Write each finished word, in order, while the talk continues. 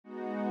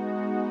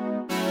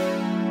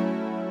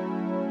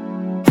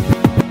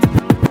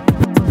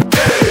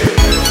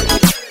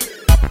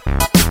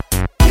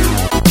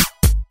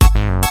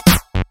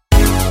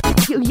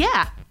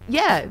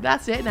Yeah,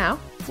 that's it now.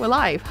 We're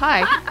live.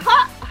 Hi.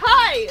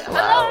 Hi.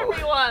 Hello,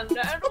 everyone, and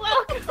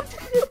welcome to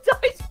the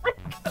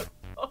Dicebreaker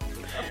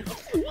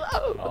podcast.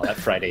 Whoa. Oh, that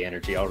Friday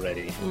energy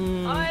already.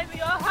 I'm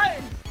your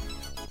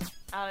host,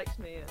 Alex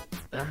Mears.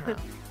 Uh-huh.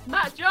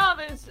 Matt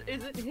Jarvis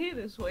isn't here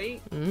this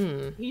week.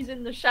 He's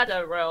in the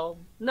Shadow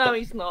Realm. No,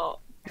 he's not.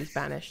 He's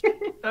banished.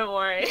 Don't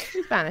worry.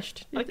 He's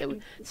banished. Okay.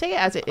 Say it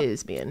as it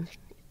is, Mian.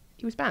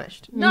 He was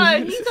banished.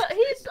 No, he's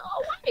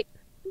away.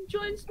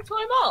 Enjoying some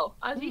time off,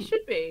 as he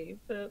should be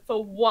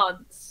for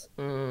once.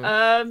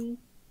 I'm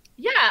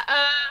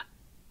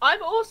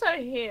also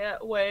here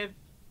with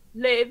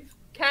Liv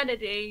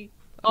Kennedy,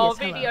 our Yes,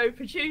 hello. video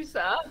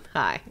producer.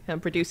 Hi, I'm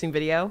producing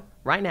video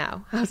right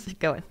now. How's it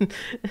going?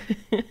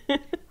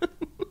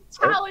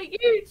 How are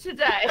you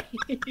today?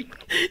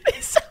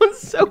 It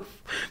sounds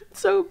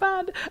so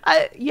bad.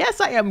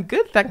 Yes, I am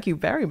good. Thank you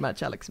very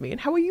much, Alex Mian.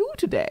 How are you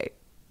today?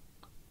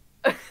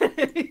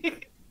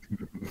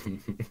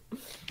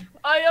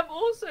 I am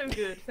also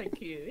good,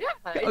 thank you. Yeah,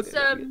 it's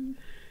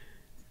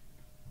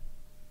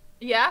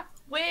yeah,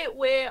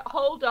 we're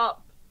holed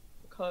up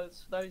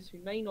because for those who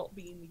may not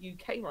be in the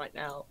UK right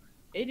now,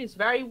 it is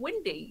very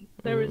windy.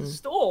 There is a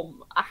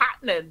storm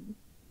happening.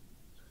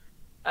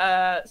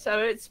 So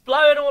it's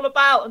blowing all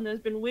about, and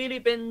there's been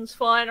wheelie bins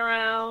flying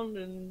around,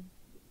 and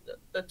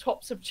the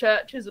tops of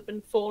churches have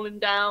been falling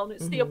down.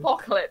 It's the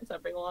apocalypse,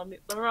 everyone.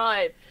 It's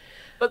arrived.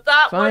 But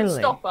that won't Finally.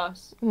 stop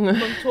us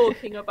from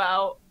talking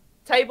about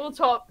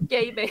tabletop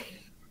gaming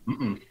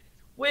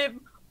with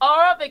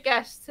our other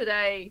guest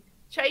today,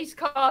 Chase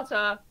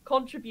Carter,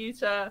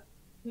 contributor,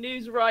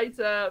 news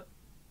writer,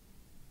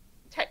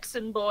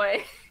 Texan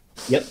boy.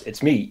 Yep,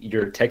 it's me,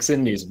 your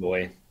Texan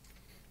newsboy.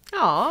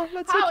 Aw,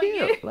 that's so How are cute.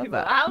 you? Love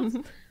that.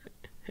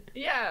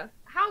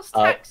 How's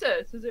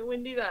Texas? Is it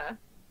windy there?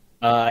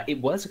 It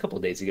was a couple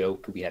of days ago.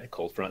 We had a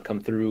cold front come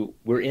through.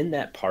 We're in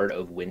that part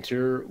of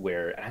winter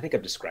where, and I think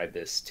I've described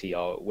this to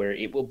y'all, where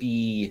it will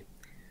be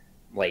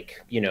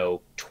like,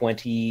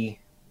 20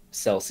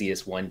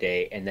 Celsius one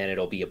day, and then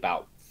it'll be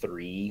about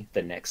 3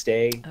 the next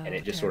day, and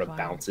it just sort of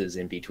bounces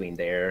in between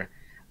there.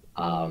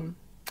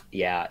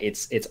 Yeah,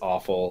 it's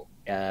awful.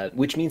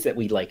 Which means that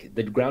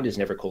the ground is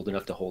never cold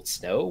enough to hold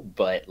snow,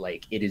 but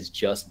it is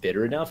just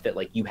bitter enough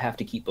that you have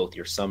to keep both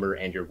your summer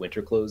and your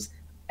winter clothes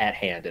at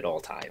hand at all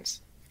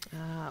times.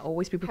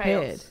 Always be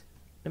prepared, Chaos.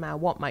 no matter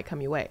what might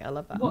come your way. I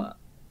love that. What?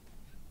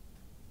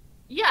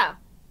 Yeah.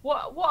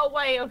 What a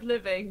way of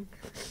living.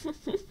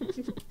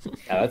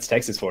 That's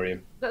Texas for you.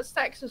 That's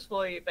Texas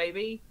for you,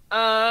 baby.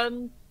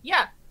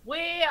 Yeah,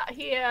 we're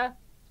here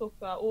to talk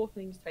about all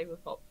things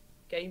tabletop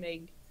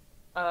gaming.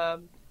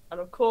 And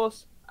of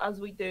course, as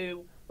we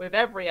do with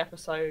every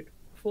episode,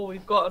 before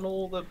we've gotten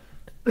all the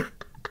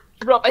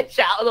rubbish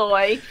out of the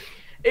way,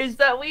 is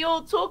that we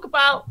all talk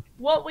about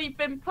what we've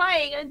been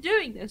playing and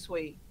doing this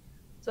week.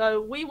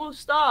 So we will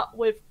start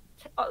with,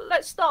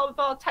 let's start with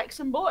our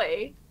Texan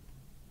boy,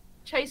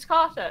 Chase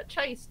Carter.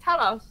 Chase, tell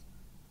us,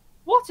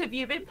 what have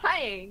you been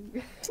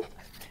playing?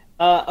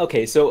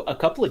 Okay, so a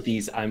couple of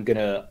these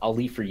I'll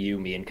leave for you,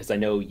 Mian, because I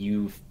know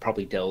you've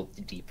probably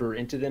delved deeper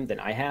into them than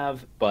I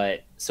have.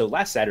 But so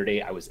last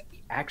Saturday, I was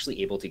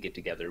actually able to get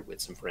together with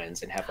some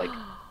friends and have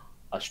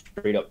a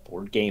straight up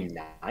board game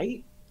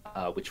night,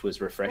 which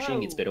was refreshing.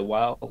 Whoa. It's been a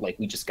while.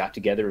 We just got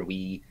together and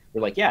we were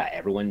like, yeah,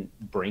 everyone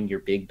bring your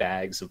big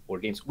bags of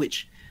board games,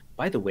 which,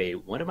 by the way,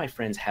 one of my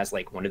friends has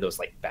one of those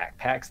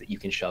backpacks that you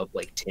can shove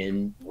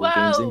 10 board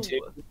games into.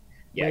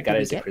 Yeah, I got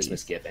it as a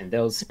Christmas gift, and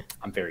those,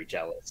 I'm very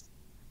jealous.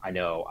 I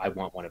know, I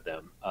want one of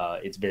them.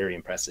 It's very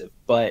impressive.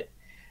 But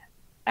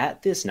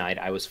at this night,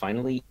 I was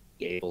finally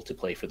able to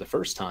play for the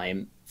first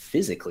time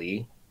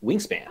physically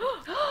Wingspan,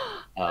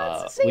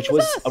 which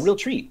was a real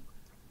treat.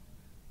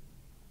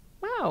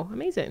 Wow,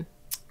 amazing.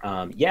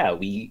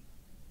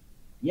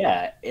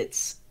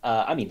 It's,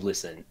 I mean,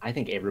 listen, I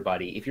think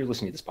everybody, if you're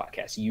listening to this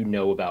podcast, you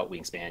know about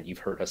Wingspan. You've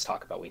heard us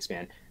talk about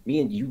Wingspan.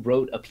 Mian, you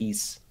wrote a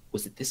piece,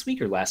 was it this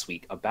week or last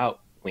week,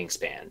 about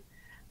Wingspan?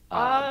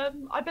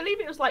 I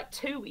believe it was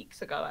 2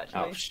 weeks ago,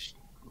 actually.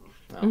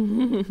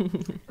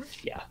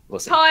 Yeah,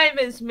 listen. Time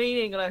is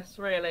meaningless,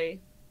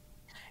 really.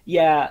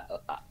 Yeah,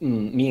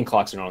 me and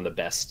Clocks are on the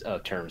best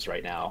of terms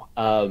right now.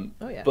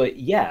 But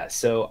yeah,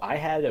 so I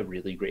had a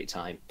really great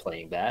time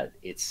playing that.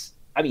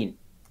 I don't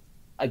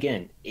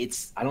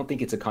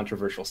think it's a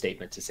controversial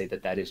statement to say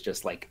that is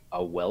just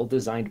a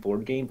well-designed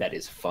board game that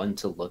is fun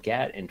to look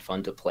at and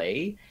fun to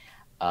play.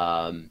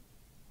 One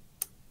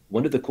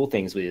of the cool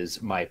things was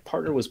my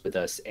partner was with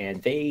us, and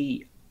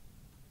they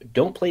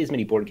don't play as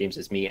many board games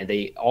as me, and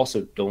they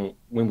also don't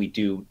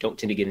tend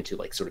to get into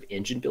sort of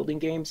engine building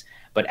games.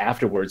 But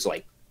afterwards,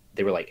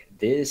 they were like,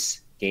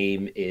 this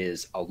game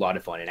is a lot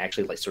of fun, and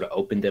actually sort of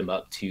opened them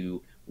up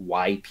to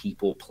why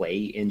people play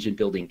engine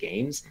building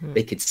games.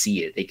 They could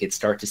see it. They could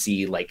start to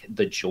see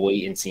the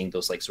joy in seeing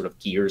those sort of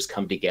gears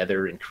come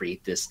together and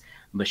create this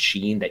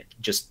machine that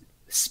just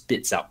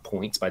spits out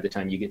points by the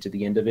time you get to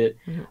the end of it.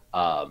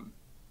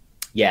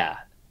 Yeah.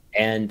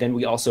 And then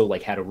we also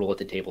had a rule at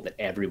the table that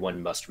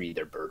everyone must read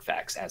their bird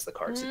facts as the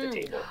cards at the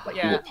table.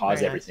 We will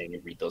pause everything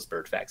and read those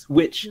bird facts,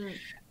 which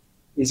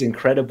is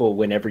incredible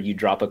whenever you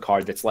drop a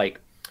card that's like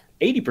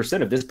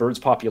 80% of this bird's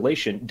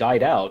population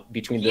died out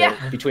between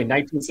between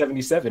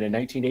 1977 and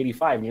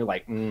 1985, and you're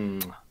like,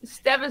 It's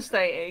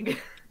devastating.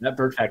 that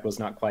bird fact was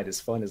not quite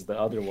as fun as the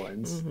other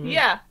ones.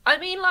 Yeah, I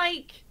mean,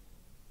 like,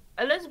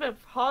 Elizabeth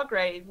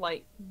Hargrave,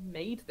 like,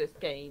 made this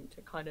game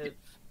to kind of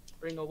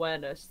bring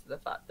awareness to the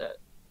fact that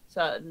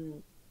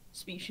certain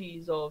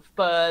species of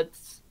bird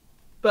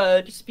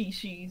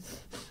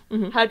species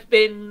had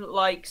been,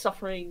 like,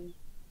 suffering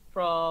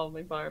from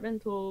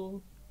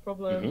environmental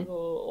problems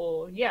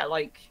or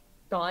like,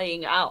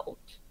 dying out.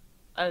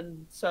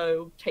 And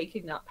so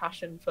taking that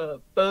passion for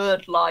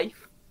bird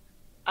life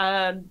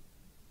and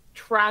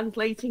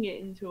translating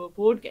it into a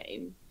board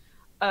game,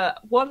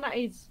 one that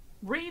is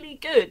really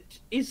good,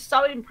 is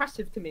so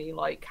impressive to me.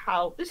 Like,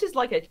 how this is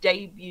like a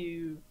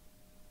debut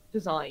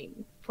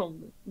design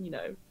from, you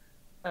know,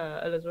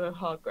 Elizabeth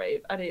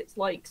Hargrave, and it's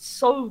like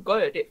so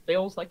good. It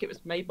feels like it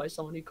was made by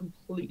someone who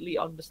completely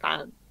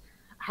understands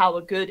how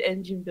a good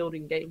engine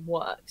building game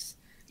works.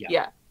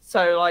 Yeah.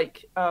 So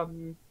like,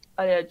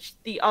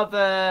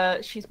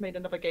 she's made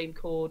another game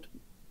called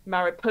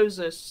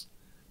Mariposas,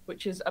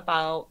 which is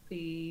about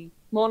the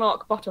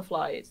monarch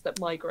butterflies that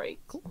migrate.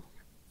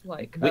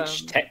 Like,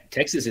 which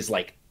Texas is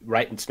like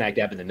right and smack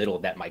dab in the middle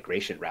of that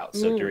migration route.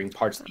 So during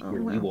parts of the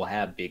year, we will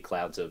have big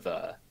clouds of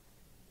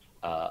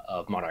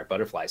monarch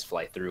butterflies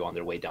fly through on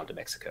their way down to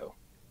Mexico.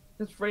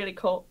 It's really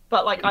cool.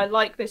 But like, I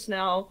like this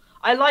now.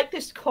 I like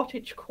this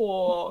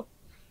cottagecore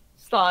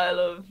style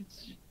of,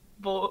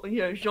 you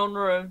know,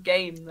 genre of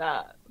game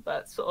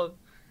that's sort of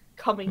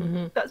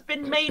coming, that's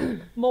been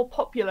made more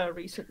popular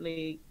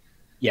recently.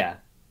 Yeah.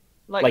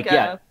 Like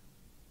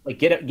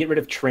get rid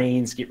of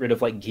trains, get rid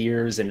of like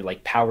gears and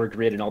like power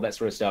grid and all that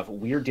sort of stuff.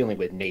 We're dealing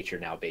with nature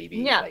now, baby.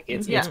 Yeah. Like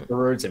it's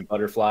birds and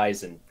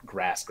butterflies and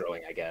grass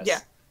growing, I guess. Yeah.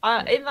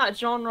 In that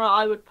genre,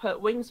 I would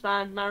put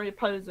Wingspan,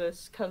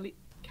 Mariposas,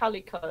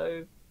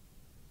 Calico,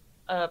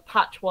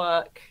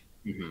 Patchwork.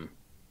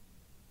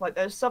 Like,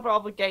 there's several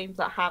other games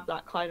that have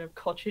that kind of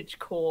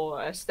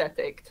cottagecore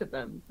aesthetic to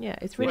them. Yeah,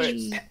 it's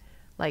really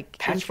like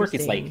Patchwork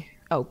is like,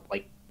 go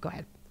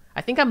ahead.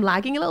 I think I'm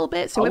lagging a little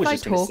bit, so if I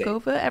talk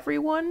over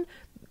everyone,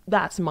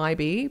 that's my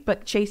B.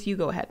 But Chase, you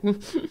go ahead.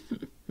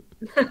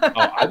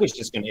 I was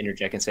just going to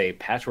interject and say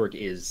Patchwork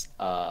is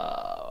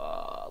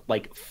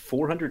like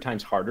 400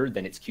 times harder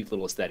than its cute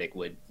little aesthetic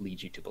would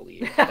lead you to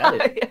believe.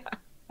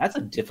 That's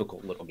a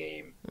difficult little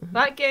game.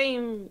 That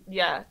game,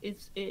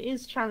 it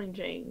is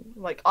challenging.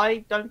 Like, I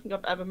don't think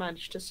I've ever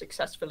managed to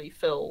successfully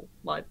fill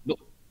my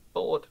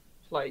board.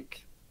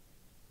 Like,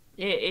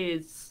 it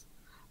is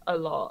a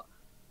lot.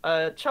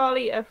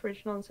 Charlie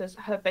Etheridge says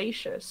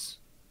Herbaceous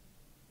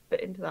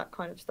fit into that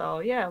kind of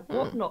style. Yeah,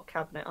 Whatnot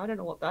Cabinet. I don't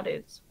know what that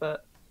is,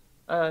 but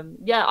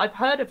I've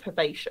heard of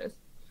Herbaceous.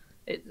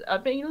 I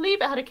believe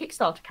it had a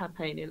Kickstarter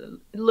campaign. It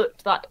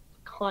looked that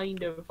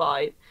kind of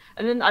vibe,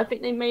 and then I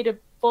think they made a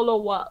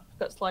follow-up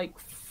that's like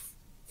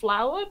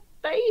flower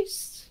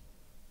based.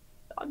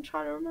 I'm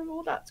trying to remember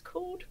what that's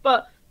called,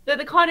 but they're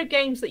the kind of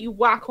games that you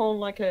whack on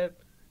like a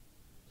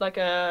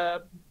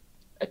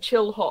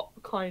chill hop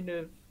kind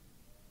of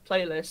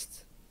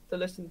playlist to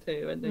listen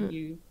to, and then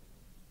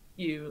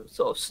you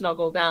sort of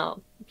snuggle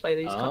down and play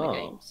these kind of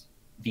games.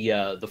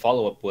 The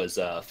follow-up was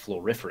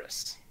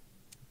Floriferous.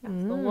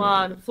 That's the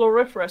one,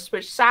 Floriferous,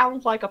 which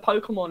sounds like a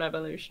Pokemon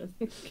evolution.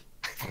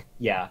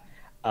 Yeah.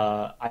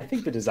 I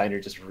think the designer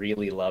just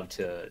really loved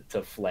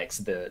to flex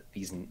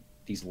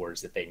these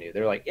words that they knew.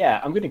 They're like,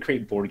 yeah, I'm going to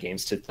create board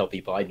games to tell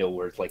people I know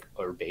words like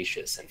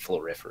herbaceous and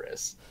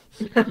floriferous.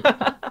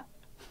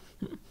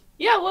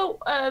 Yeah, well,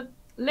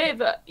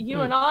 Liv, you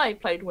and I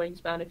played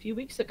Wingspan a few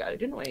weeks ago,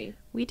 didn't we?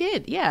 We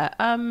did, yeah.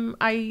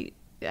 I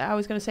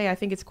was going to say, I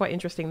think it's quite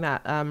interesting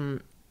that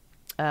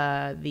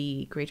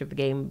the creator of the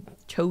game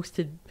chose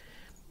to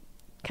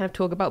kind of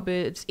talk about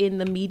birds in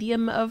the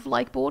medium of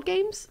like board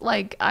games.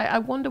 Like, I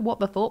wonder what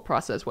the thought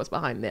process was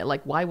behind there.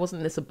 Like, why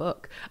wasn't this a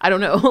book? I don't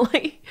know.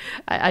 Like,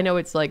 I know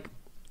it's like,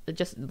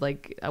 just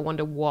like, I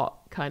wonder what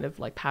kind of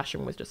like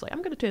passion was just like, I'm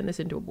going to turn this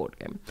into a board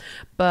game.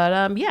 But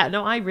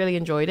I really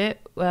enjoyed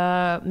it.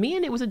 Me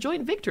and it was a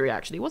joint victory,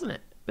 actually, wasn't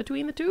it?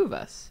 Between the two of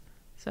us.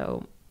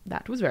 So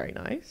that was very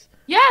nice.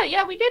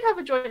 Yeah, we did have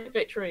a joint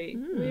victory.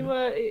 We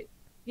were...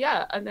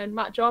 and then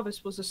Matt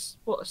Jarvis was a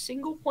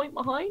single point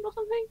behind or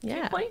something.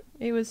 Yeah,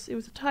 it was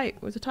a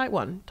tight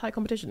tight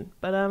competition.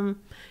 But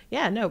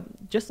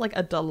just like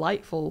a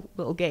delightful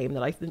little game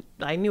that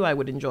I knew I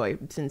would enjoy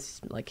since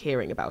like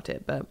hearing about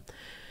it. But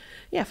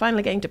yeah,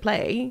 finally getting to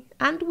play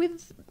and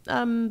with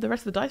the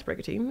rest of the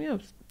Dicebreaker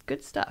team,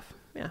 good stuff.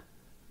 Yeah,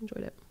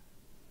 enjoyed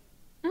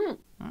it.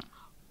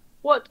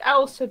 What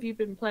else have you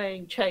been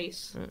playing,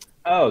 Chase?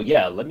 Oh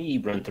yeah, let me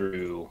run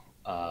through.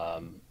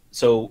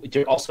 So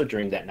also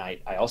during that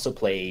night, I also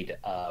played,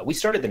 we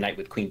started the night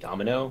with Queen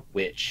Domino,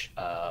 which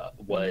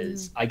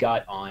was, I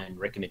got on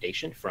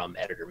recommendation from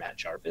editor Matt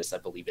Jarvis. I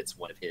believe it's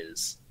one of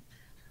his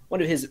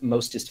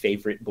mostest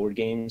favorite board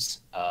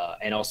games,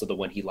 and also the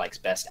one he likes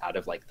best out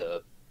of like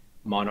the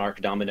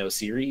Monarch Domino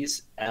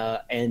series.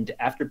 And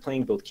after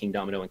playing both King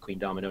Domino and Queen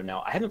Domino,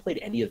 now I haven't played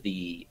any of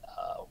the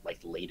like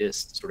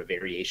latest sort of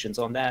variations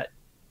on that.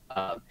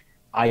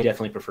 I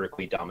definitely prefer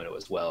Queen Domino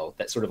as well.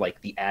 That sort of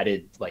like the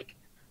added like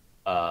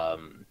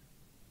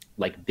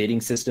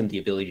bidding system, the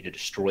ability to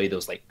destroy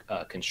those like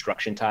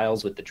construction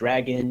tiles with the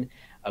dragon,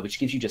 which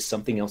gives you just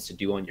something else to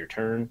do on your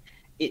turn.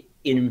 It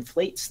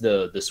inflates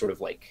the sort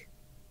of like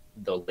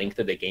the length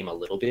of the game a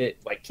little bit.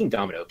 Like King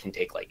Domino can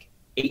take like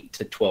 8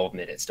 to 12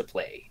 minutes to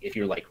play if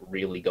you're like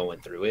really going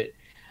through it.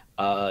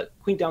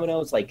 Queen Domino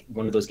is like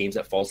one of those games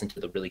that falls into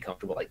the really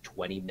comfortable like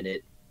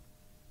 20-minute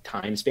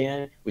time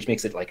span, which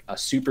makes it like a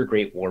super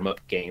great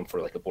warm-up game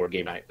for like a board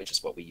game night, which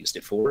is what we used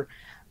it for.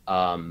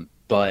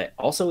 But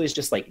also is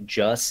just like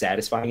just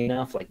satisfying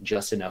enough, like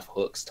just enough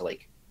hooks to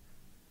like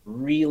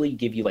really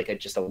give you like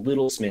just a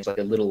little smidge, like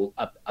a little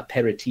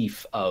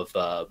aperitif of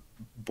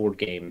board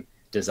game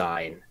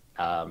design.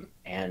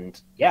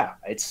 And yeah,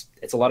 it's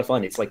a lot of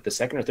fun. It's like the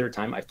second or third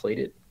time I've played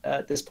it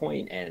at this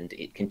point, and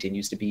it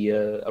continues to be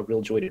a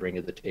real joy to bring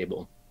to the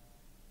table.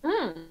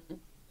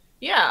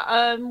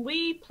 Yeah,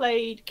 we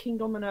played King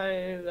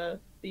Domino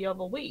the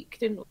other week,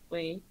 didn't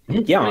we?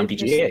 Yeah, on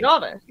BGA.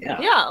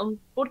 Yeah, on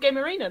Board Game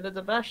Arena, there's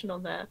a version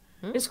on there.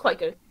 It's quite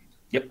good.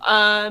 Yep.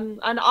 And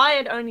I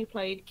had only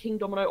played King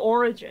Domino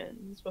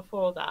Origins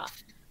before that,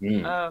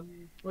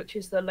 which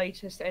is the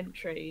latest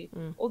entry.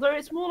 Although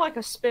it's more like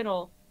a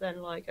spin-off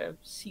than like a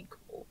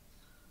sequel.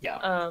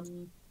 Yeah.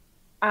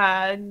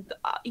 And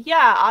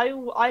yeah,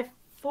 I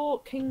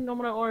thought King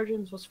Domino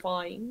Origins was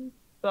fine,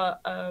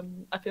 but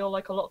I feel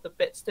like a lot of the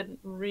bits didn't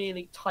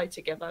really tie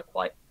together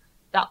quite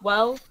that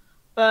well.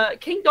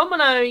 But King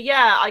Domino,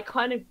 yeah, I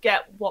kind of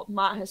get what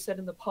Matt has said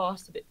in the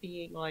past of it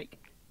being like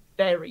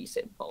very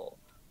simple,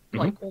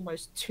 like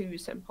almost too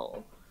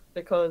simple,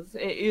 because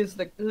it is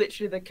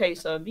literally the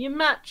case of you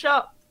match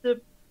up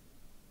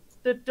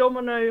the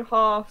domino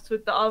halves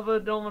with the other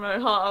domino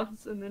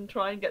halves, and then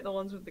try and get the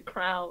ones with the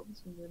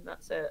crowns, and then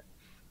that's it.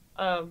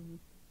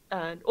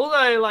 And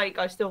although like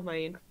I still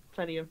made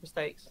plenty of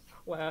mistakes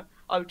where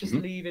I would just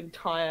leave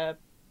entire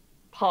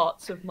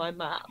parts of my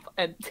map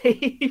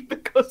empty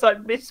because I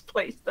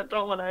misplaced the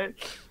domino.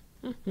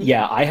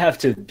 Yeah, I have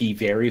to be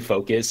very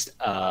focused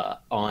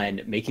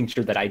on making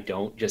sure that I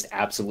don't just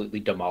absolutely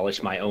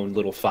demolish my own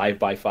little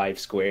 5x5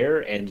 square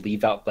and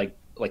leave out like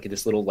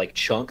this little like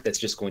chunk that's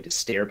just going to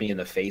stare me in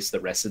the face the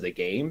rest of the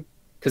game.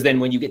 Because then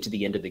when you get to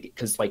the end of the game,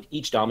 because like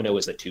each domino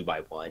is a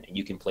 2x1 and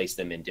you can place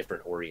them in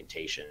different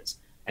orientations,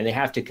 and they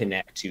have to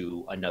connect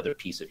to another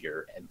piece of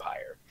your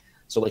empire.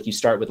 So like you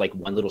start with like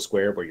one little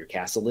square where your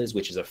castle is,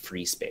 which is a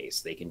free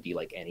space. They can be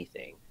like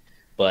anything.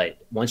 But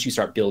once you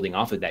start building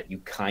off of that, you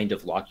kind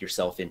of lock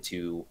yourself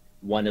into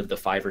one of the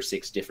 5 or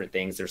 6 different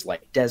things. There's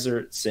like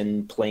deserts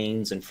and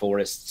plains and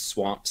forests,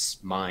 swamps,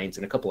 mines,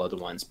 and a couple other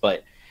ones.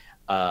 But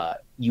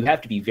you have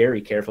to be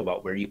very careful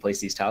about where you place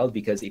these tiles,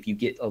 because if you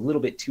get a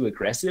little bit too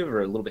aggressive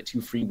or a little bit too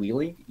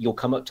freewheeling, you'll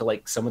come up to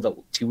like some of the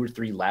 2 or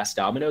 3 last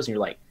dominoes and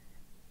you're like,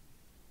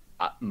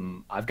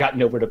 I've got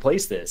nowhere to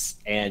place this.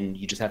 And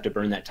you just have to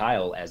burn that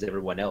tile as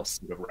everyone else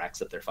sort of racks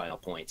up their final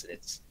points. And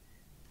it's,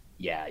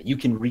 yeah, you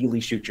can really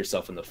shoot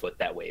yourself in the foot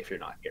that way if you're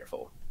not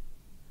careful.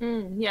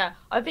 Yeah,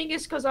 I think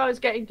it's because I was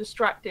getting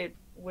distracted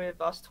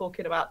with us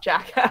talking about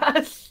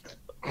Jackass.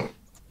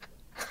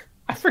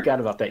 I forgot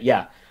about that.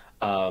 Yeah.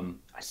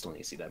 I still need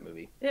to see that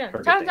movie. Yeah,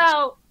 turns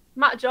out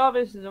Matt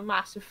Jarvis is a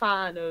massive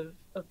fan of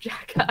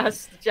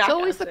Jackass. It's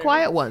always the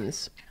quiet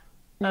ones.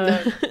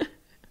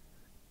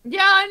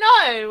 Yeah, I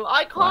know.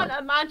 I can't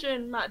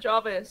imagine Matt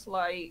Jarvis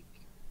like,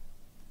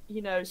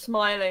 you know,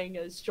 smiling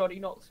as Johnny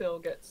Knoxville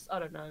gets, I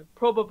don't know,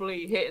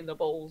 probably hit in the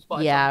balls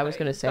by Yeah, something. I was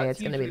going to say it's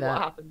going to be that.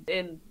 What happened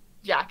in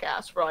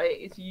Jackass, right?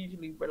 It's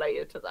usually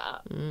related to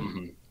that.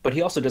 But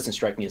he also doesn't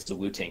strike me as a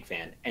Wu-Tang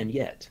fan, and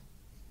yet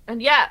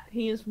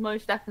he is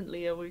most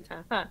definitely a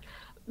Wu-Tang fan.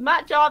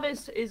 Matt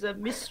Jarvis is a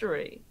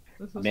mystery.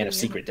 A man of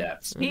secret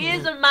depths. He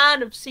is a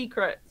man of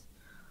secrets,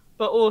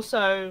 but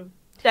also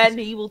then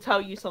he will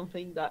tell you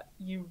something that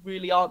you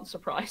really aren't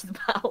surprised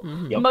about.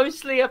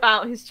 Mostly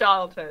about his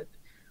childhood,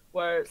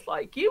 where it's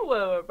like, you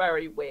were a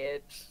very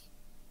weird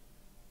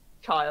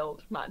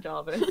child, Matt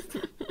Jarvis.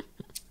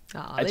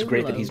 It's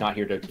great that he's not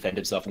here to defend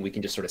himself and we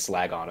can just sort of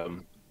slag on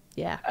him.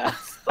 Yeah.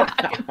 We're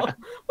not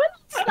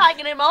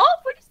slagging him off,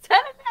 we're just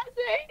telling him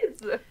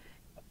as it is.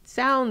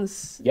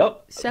 Sounds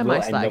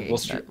semi-slaggy.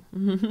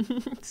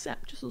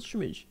 Just a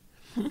smidge.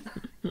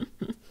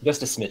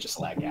 Just a smidge of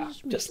slag, yeah.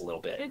 Just a little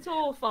bit. It's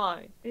all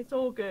fine. It's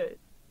all good.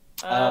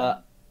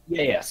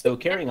 Yeah. So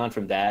carrying on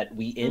from that,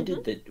 we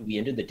ended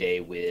the day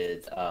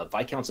with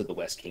Viscounts of the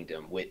West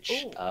Kingdom,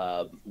 which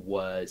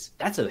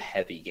that's a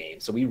heavy game.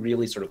 So we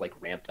really sort of like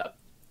ramped up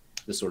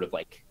the sort of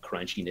like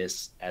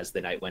crunchiness as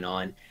the night went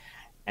on.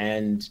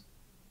 And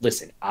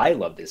listen, I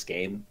love this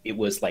game. It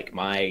was like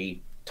my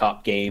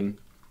top game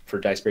for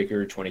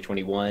Dicebreaker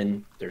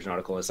 2021. There's an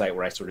article on the site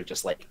where I sort of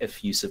just like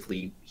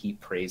effusively heap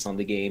praise on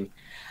the game.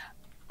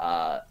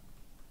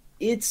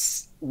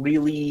 it's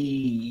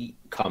really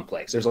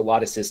complex. There's a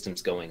lot of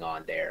systems going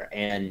on there.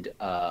 And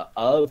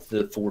of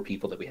the 4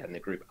 people that we had in the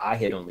group, I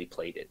had only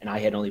played it, and I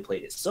had only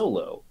played it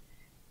solo.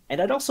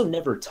 And I'd also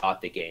never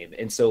taught the game.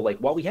 And so, like,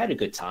 while we had a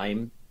good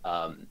time,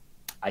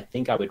 I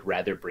think I would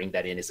rather bring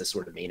that in as a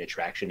sort of main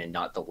attraction and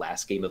not the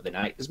last game of the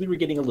night, because we were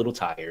getting a little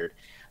tired.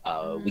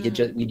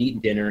 We'd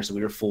eaten dinner, so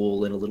we were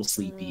full and a little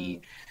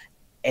sleepy.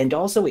 And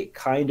also, it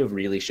kind of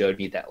really showed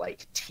me that,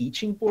 like,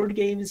 teaching board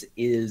games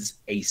is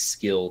a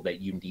skill that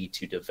you need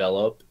to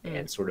develop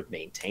and sort of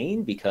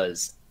maintain,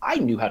 because I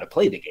knew how to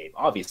play the game.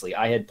 Obviously,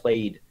 I had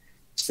played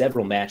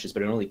several matches,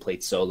 but I only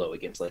played solo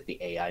against, like, the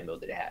AI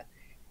mode that it had.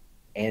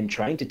 And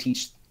trying to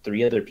teach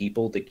 3 other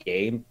people the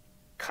game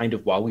kind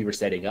of while we were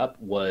setting up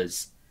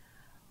was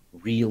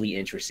really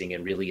interesting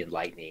and really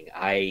enlightening.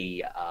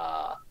 I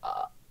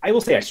will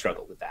say I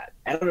struggled with that.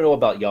 I don't know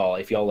about y'all,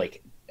 if y'all,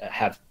 like,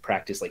 have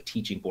practiced, like,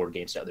 teaching board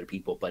games to other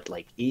people, but,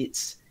 like,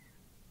 it's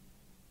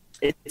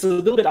a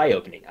little bit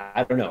eye-opening.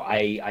 I don't know.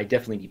 I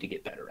definitely need to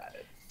get better at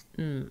it.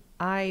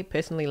 I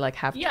personally, like,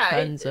 have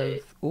tons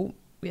of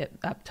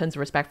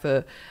respect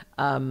for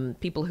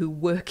people who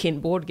work in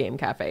board game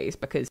cafes,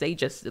 because they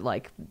just,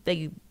 like,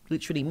 they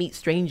literally meet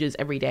strangers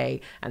every day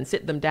and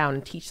sit them down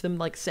and teach them,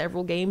 like,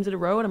 several games in a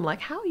row, and I'm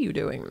like, how are you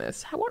doing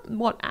this?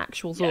 What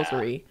actual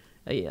sorcery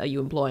are you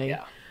employing?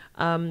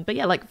 But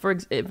yeah, like, for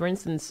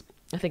instance,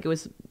 I think it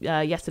was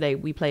yesterday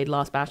we played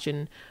Last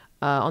Bastion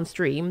on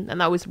stream,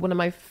 and that was one of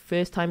my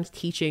first times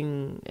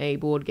teaching a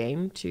board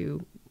game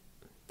to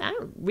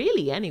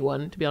really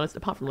anyone, to be honest,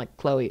 apart from, like,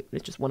 Chloe.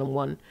 It's just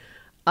one-on-one.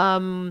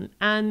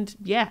 And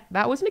yeah,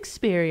 that was an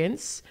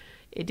experience.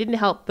 It didn't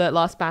help that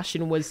Last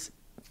Bastion was,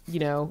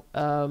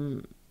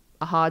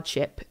 a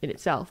hardship in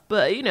itself,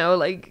 but,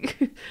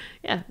 like,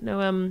 yeah, no,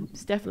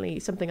 it's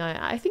definitely something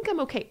I think I'm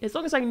okay as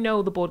long as I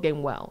know the board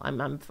game well. I'm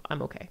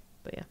okay.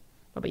 But yeah,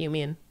 what about you,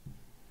 Mian?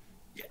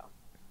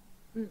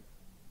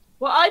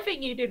 Well, I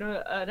think you did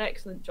an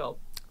excellent job.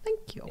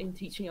 Thank you. In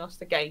teaching us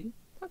the game.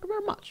 Thank you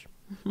very much.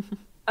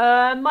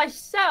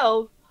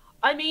 Myself,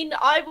 I mean,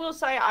 I will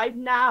say I've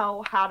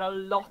now had a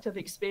lot of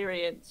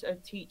experience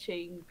of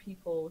teaching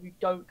people who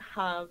don't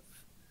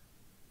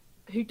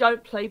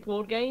play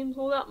board games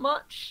all that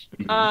much.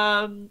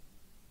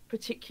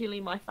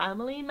 Particularly my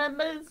family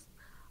members,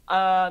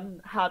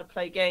 how to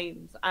play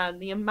games,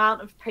 and the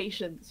amount of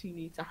patience you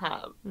need to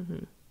have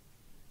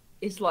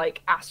is,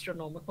 like,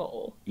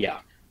 astronomical.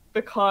 Yeah.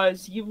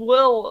 Because you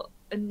will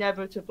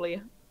inevitably,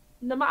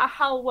 no matter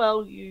how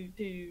well you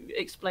do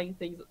explain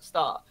things at the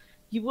start,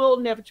 you will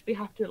inevitably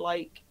have to,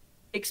 like,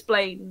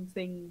 explain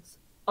things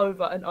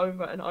over and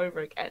over and over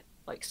again,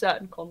 like,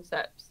 certain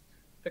concepts,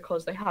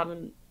 because they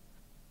haven't,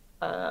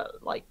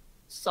 like,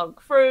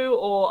 sunk through,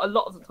 or a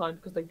lot of the time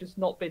because they've just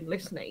not been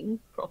listening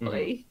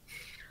properly.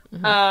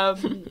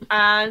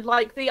 And,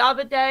 like, the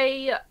other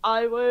day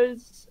I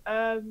was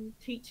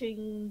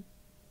teaching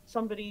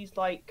somebody's,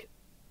 like,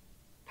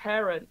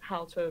 parent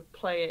how to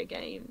play a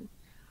game,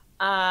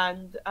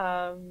 and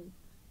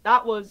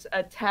that was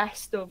a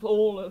test of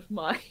all of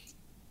my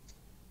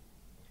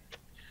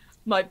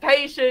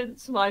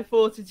patience, my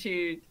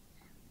fortitude,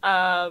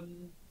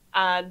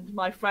 and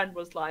my friend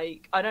was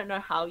like, I don't know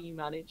how you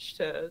managed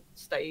to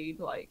stay,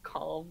 like,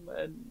 calm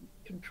and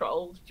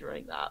controlled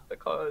during that,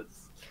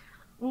 because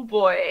oh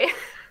boy,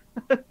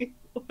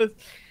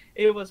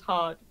 it was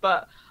hard.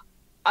 But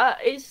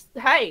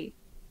hey,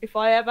 if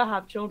I ever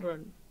have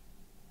children,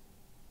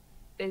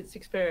 it's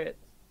experience.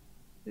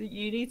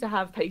 You need to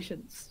have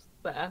patience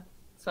there.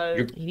 So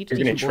you're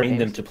going to train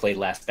them to play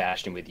Last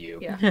Bastion with you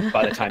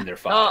by the time they're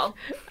 5. Oh,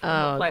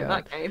 playing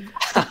that game.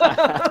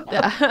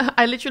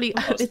 I literally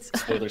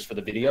spoilers for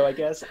the video, I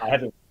guess. I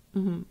haven't.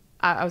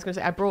 I was going to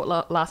say, I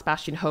brought Last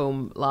Bastion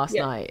home last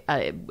night,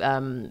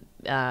 and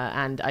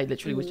I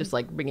literally was just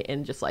like, bring it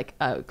in, just like,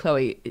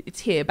 Chloe,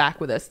 it's here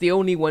back with us, the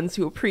only ones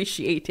who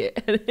appreciate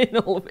it in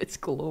all of its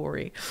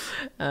glory.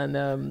 And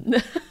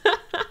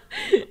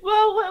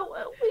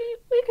well,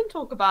 we can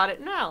talk about it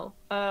now.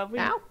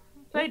 We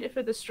played it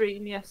for the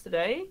stream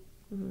yesterday.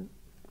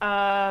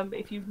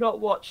 If you've not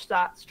watched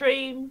that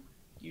stream,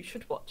 you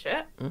should watch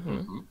it.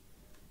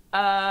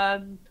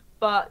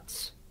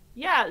 But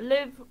yeah,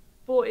 Liv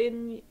bought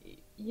in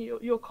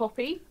your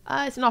copy.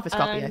 It's an office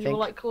copy, I think. You're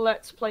like,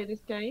 let's play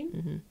this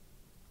game.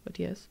 But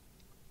yes.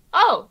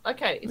 Oh,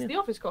 okay. It's the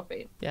office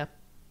copy. Yeah.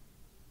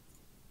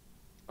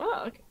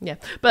 Oh, okay. Yeah,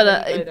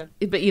 but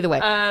either way,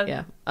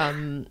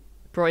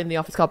 brought in the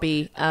office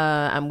copy,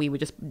 and we were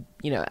just,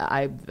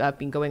 I've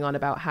been going on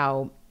about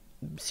how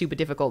super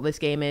difficult this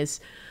game is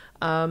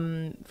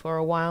for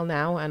a while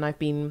now, and I've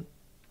been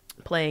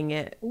playing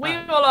it. We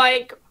were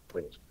like,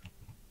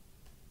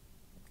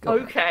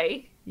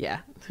 okay. Yeah.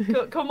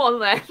 Come on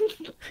then.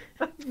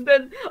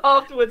 Then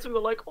afterwards we were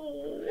like,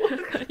 oh.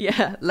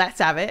 Yeah, let's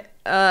have it.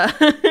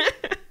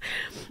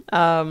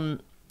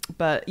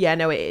 But yeah,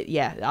 no,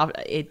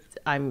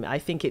 I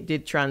think it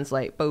did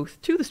translate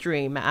both to the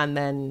stream and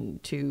then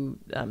to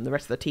the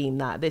rest of the team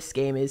that this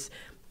game is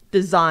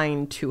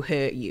designed to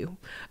hurt you.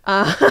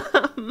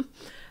 And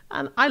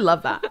I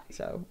love that.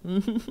 So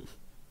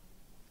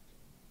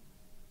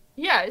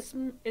yeah,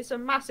 it's a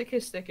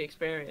masochistic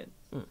experience,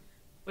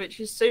 which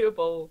is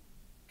suitable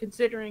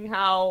considering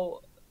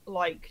how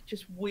like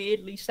just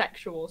weirdly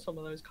sexual some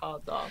of those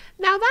cards are.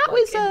 Now that Like,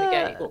 was in the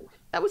game.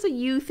 that was a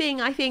you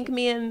thing, I think.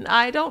 Me and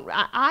I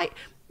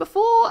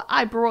before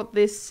I brought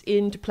this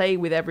into play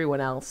with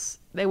everyone else,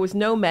 there was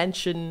no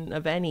mention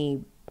of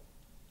any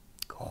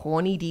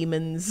horny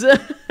demons.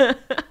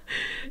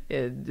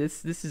 Yeah,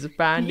 this is a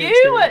brand new You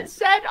experience.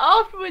 said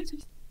afterwards.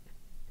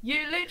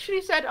 You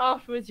literally said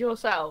afterwards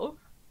yourself,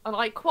 and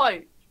I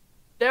quote,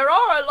 "There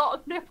are a lot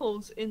of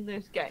nipples in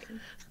this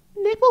game."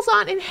 Nipples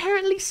aren't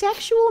inherently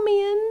sexual,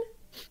 man.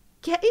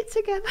 Get it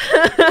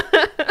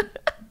together.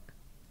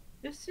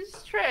 This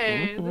is true.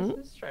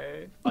 This is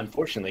true.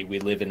 Unfortunately, we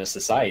live in a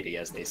society,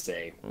 as they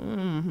say.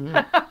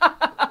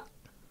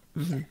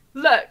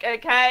 Look,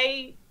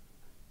 okay.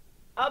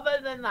 Other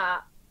than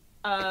that,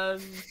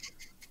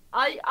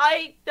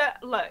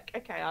 look,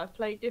 okay. I've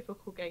played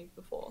difficult games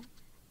before.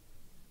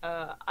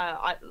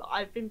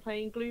 I've been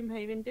playing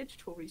Gloomhaven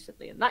Digital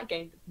recently, and that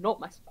game did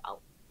not mess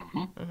about.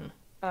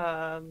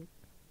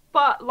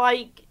 But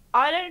like,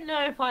 I don't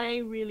know if I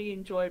really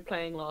enjoyed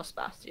playing Last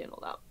Bastion all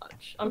that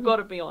much. I've got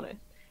to be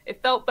honest.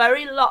 It felt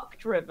very luck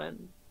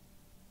driven.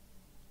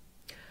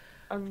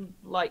 And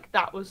like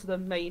that was the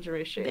major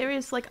issue. There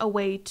is like a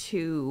way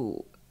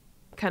to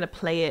kind of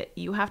play it.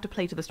 You have to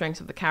play to the strengths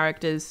of the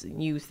characters,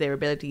 use their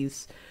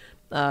abilities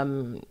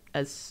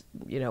as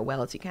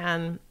well as you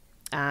can.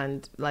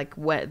 And like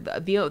when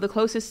the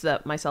closest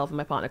that myself and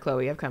my partner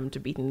Chloe have come to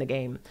beating the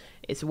game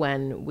is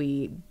when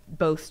we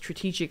both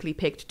strategically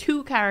picked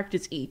 2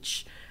 characters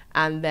each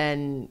and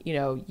then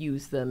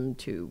use them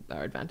to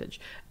our advantage.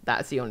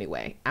 That's the only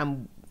way.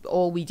 And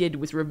all we did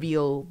was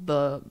reveal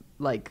the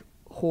like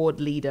horde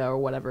leader or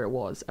whatever it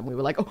was, and we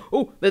were like,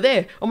 oh, they're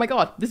there, oh my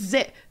god, this is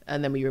it,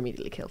 and then we were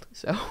immediately killed.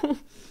 So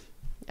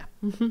yeah.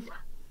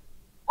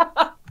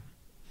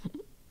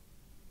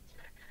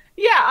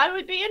 Yeah, I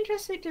would be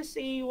interested to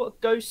see what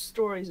Ghost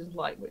Stories is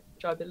like, which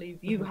I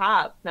believe you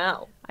have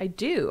now. I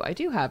do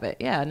have it.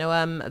 Yeah, no,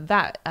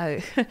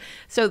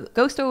 so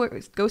Ghost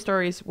Stories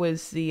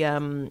was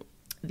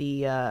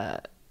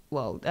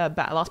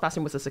Last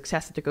Bastion was a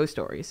successor to Ghost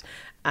Stories,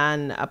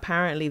 and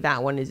apparently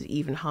that one is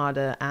even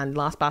harder, and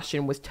Last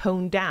Bastion was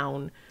toned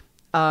down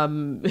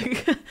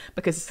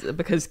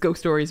because Ghost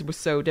Stories was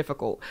so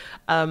difficult.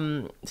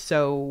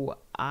 So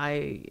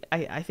I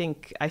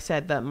think I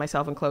said that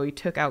myself and Chloe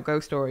took out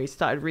Ghost Stories,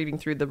 started reading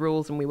through the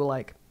rules, and we were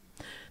like,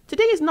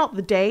 today is not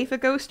the day for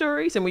Ghost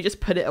Stories, and we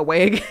just put it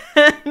away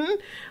again.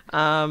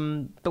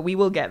 But we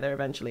will get there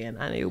eventually, and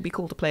it will be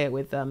cool to play it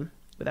with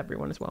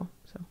everyone as well.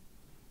 So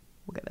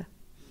we'll get there.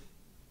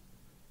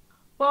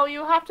 Well,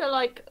 you'll have to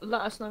like let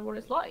us know what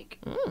it's like.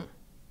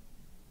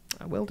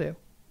 I will do.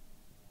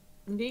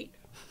 Indeed.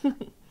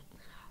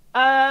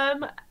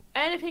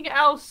 Anything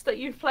else that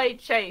you've played,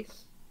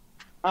 Chase?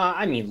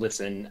 I mean,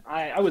 listen,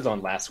 I was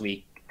on last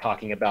week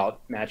talking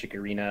about Magic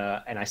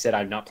Arena, and I said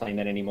I'm not playing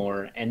that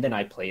anymore. And then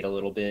I played a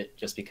little bit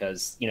just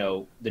because,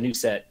 the new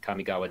set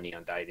Kamigawa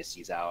Neon Dynasty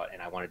is out, and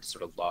I wanted to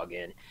sort of log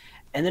in.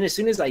 And then as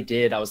soon as I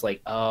did, I was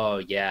like, oh,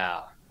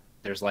 yeah,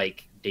 there's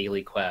like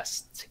daily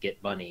quests to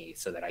get money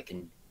so that I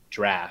can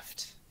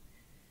draft.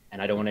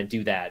 And I don't want to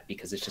do that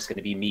because it's just going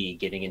to be me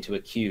getting into a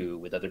queue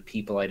with other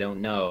people I don't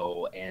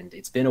know. And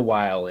it's been a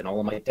while, and all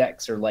of my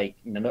decks are like,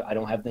 I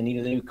don't have any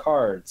of the new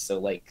cards. So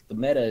like the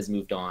meta has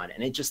moved on,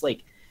 and it just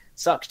like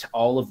sucked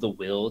all of the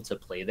will to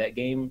play that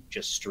game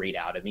just straight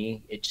out of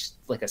me. It's just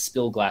like a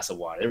spilled glass of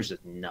water. There's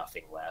just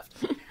nothing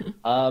left.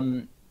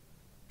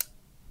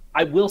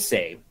 I will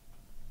say,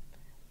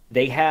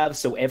 they have,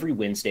 so every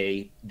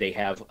Wednesday they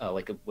have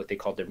what they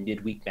call their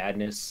midweek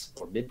madness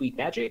or midweek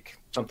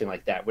magic, something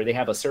like that, where they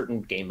have a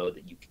certain game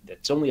mode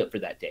that's only up for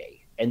that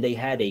day. And they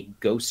had a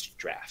ghost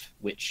draft,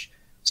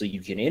 so you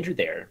can enter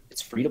there.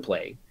 It's free to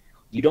play.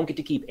 You don't get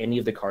to keep any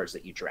of the cards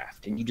that you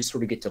draft, and you just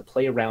sort of get to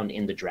play around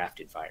in the draft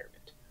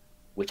environment,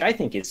 which I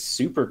think is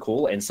super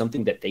cool and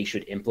something that they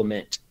should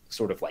implement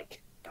sort of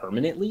like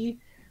permanently,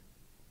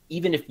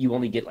 even if you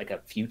only get like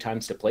a few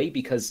times to play,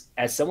 because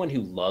as someone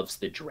who loves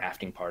the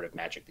drafting part of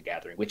Magic the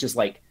Gathering, which is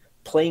like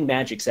playing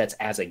Magic sets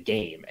as a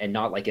game and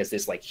not like as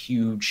this like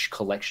huge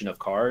collection of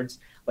cards,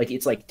 like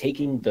it's like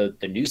taking the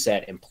new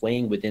set and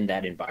playing within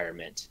that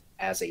environment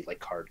as a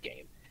like card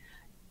game.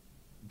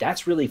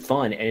 That's really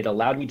fun, and it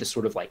allowed me to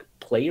sort of like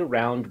play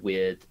around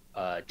with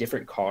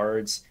different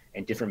cards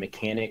and different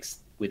mechanics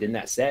within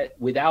that set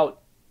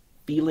without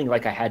feeling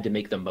like I had to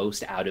make the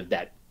most out of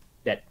that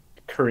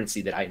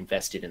currency that I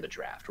invested in the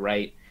draft,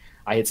 right?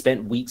 I had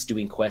spent weeks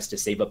doing quests to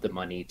save up the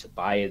money to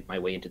buy my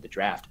way into the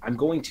draft. I'm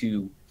going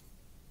to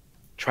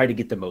try to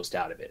get the most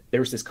out of it.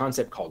 There's this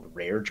concept called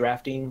rare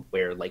drafting,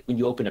 where like when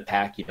you open a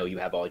pack, you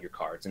have all your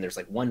cards, and there's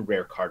like one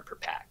rare card per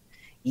pack.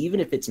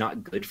 Even if it's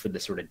not good for the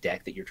sort of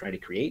deck that you're trying to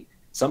create,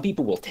 some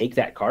people will take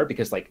that card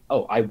because like,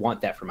 oh, I want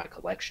that for my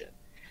collection.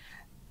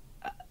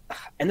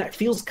 And that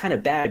feels kind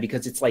of bad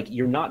because it's like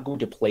you're not going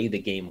to play the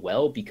game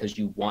well because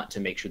you want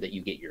to make sure that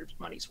you get your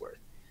money's worth.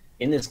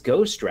 In this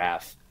ghost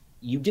draft,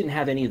 you didn't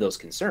have any of those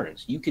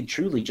concerns. You could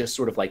truly just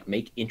sort of like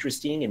make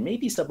interesting and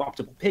maybe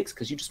suboptimal picks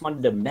because you just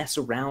wanted to mess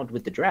around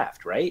with the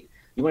draft, right?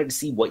 You wanted to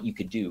see what you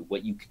could do,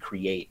 what you could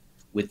create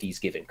with these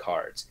given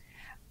cards.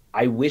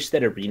 I wish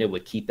that Arena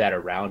would keep that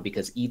around,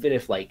 because even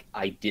if like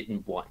I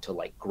didn't want to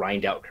like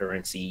grind out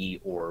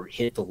currency or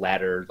hit the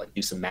ladder, like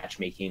do some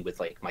matchmaking with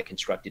like my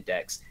constructed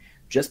decks,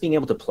 just being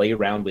able to play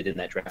around within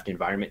that draft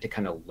environment to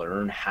kind of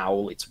learn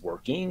how it's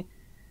working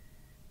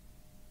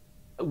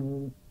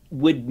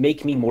would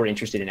make me more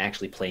interested in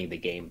actually playing the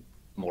game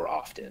more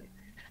often.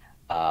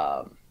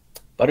 But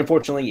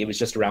unfortunately, it was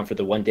just around for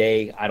the one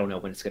day. I don't know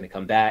when it's going to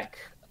come back.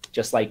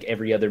 Just like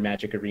every other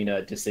Magic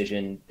Arena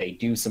decision, they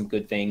do some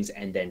good things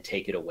and then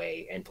take it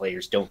away, and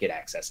players don't get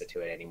access to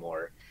it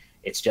anymore.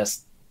 It's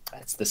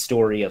the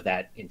story of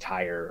that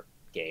entire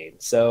game.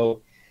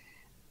 So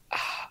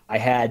I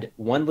had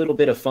one little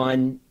bit of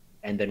fun,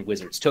 and then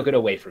Wizards took it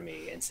away from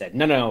me and said,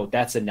 no,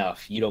 that's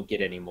enough. You don't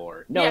get any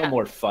more. No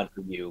more fun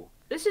for you.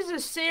 This is a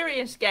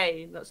serious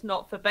game that's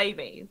not for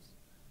babies.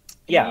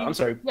 Yeah, I'm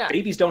sorry. Yeah.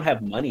 Babies don't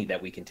have money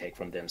that we can take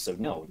from them, so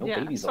no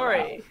babies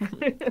allowed.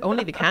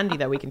 Only the candy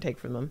that we can take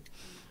from them.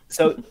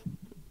 So,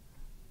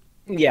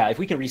 yeah, if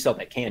we can resell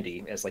that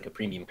candy as like a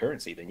premium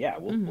currency, then yeah,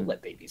 we'll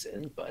let babies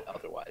in, but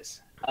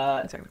otherwise.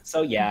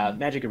 So yeah,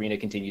 Magic Arena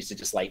continues to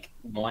just like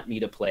want me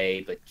to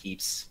play, but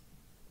keeps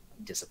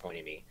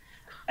disappointing me.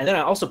 And then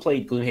I also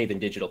played Gloomhaven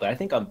Digital, but I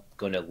think I'm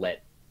going to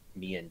let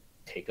Mian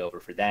take over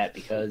for that,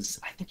 because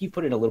I think you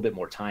put in a little bit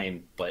more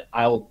time, but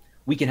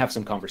we can have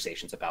some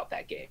conversations about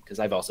that game, because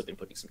I've also been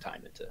putting some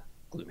time into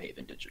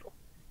Gloomhaven Digital.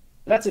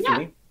 That's it for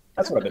me.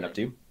 That's what I've been up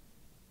to.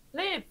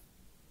 Liv,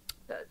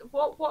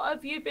 what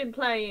have you been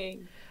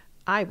playing?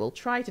 I will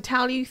try to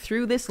tell you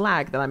through this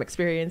lag that I'm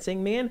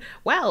experiencing, Mian.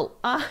 Well,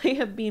 I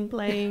have been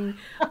playing.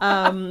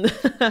 I've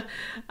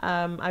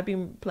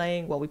been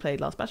playing. Well, we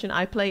played Last Bastion.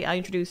 I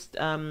introduced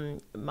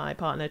my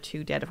partner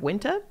to Dead of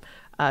Winter,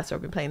 so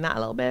I've been playing that a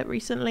little bit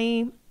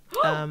recently.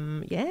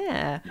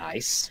 Yeah.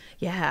 Nice.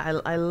 Yeah,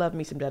 I love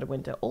me some Dead of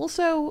Winter.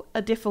 Also,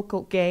 a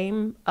difficult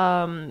game.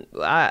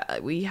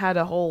 We had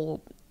a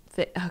whole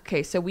thing.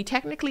 Okay, so we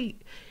technically,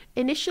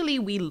 initially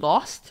we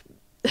lost,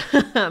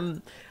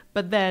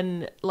 but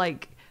then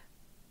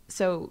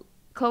so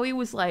Chloe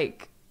was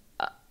like,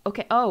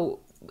 okay,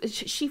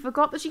 she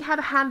forgot that she had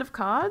a hand of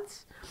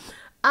cards,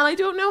 and I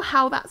don't know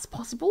how that's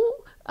possible.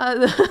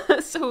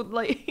 So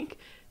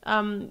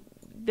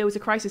there was a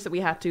crisis that we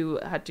had to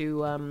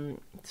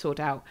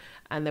sort out,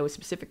 and there were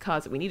specific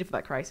cards that we needed for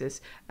that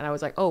crisis, and I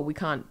was like, oh, we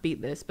can't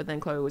beat this. But then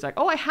Chloe was like,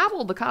 oh, I have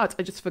all the cards,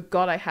 I just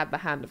forgot I had the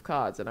hand of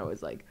cards. And I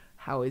was like,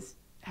 how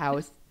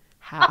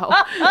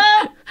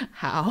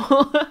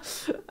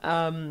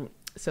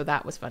so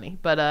that was funny,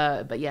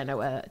 but yeah,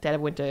 no, Dead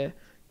of Winter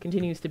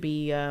continues to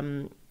be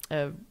a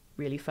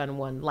really fun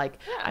one.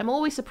 I'm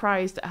always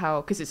surprised at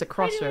how, because it's a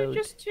crossroad.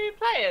 Just 2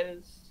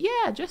 players.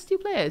 Yeah, just 2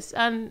 players,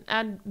 and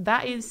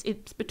that is,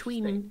 it's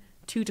between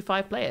 2 to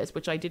 5 players,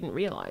 which I didn't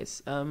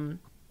realize.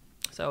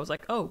 So I was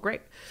like, oh,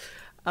 great.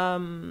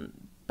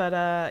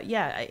 But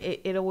yeah,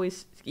 it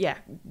always,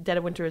 Dead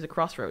of Winter is a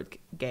crossroad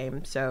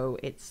game. So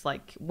it's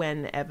like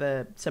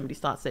whenever somebody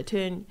starts their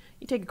turn,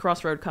 you take a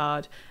crossroad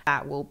card.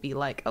 That will be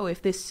like, oh,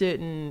 if this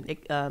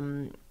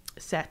certain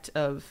set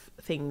of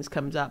things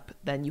comes up,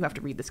 then you have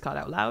to read this card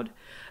out loud.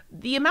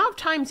 The amount of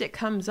times it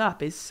comes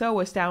up is so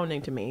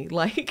astounding to me.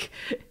 Like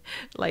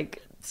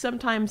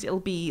sometimes it'll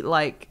be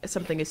like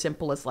something as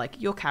simple as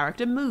like your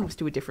character moves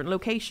to a different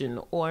location,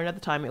 or another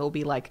time it'll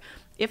be like,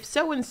 if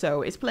so and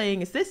so is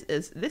playing as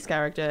this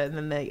character, and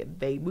then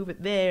they move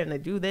it there and they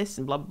do this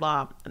and blah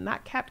blah, and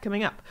that kept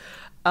coming up.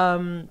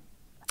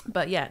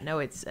 But yeah, no,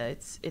 it's a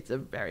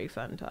very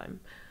fun time.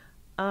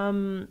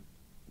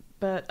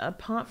 But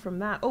apart from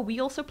that, we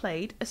also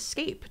played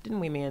Escape,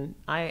 didn't we, Mian?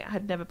 I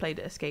had never played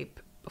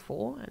Escape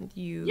before, and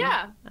you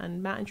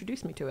and Matt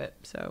introduced me to it,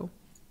 so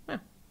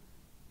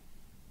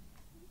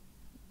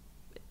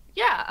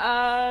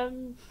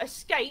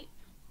Escape,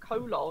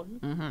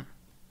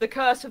 The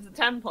Curse of the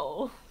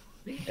Temple.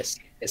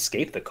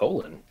 Escape the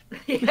colon.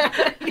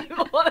 Yeah, you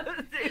want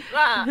to do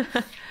that.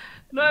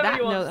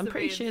 Nobody wants I'm to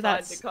pretty be sure inside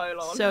that's the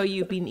colon. so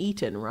you've been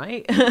eaten,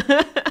 right?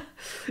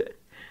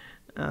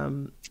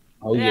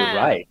 Oh, you're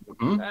right.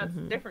 Mm-hmm. That's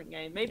a different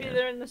game. Maybe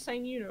they're in the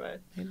same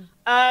universe.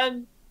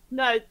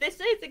 No, this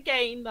is a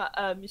game that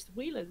Mr.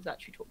 Whelan's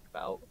actually talked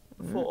about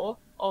before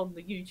on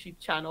the YouTube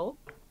channel.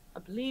 I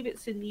believe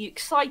it's in the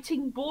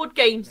exciting board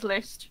games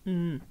list,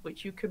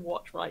 which you can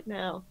watch right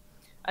now.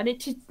 And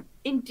it is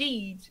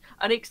indeed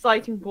an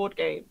exciting board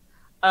game.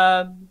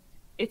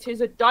 It is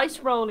a dice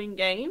rolling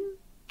game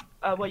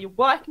where you're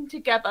working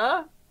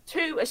together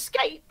to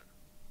escape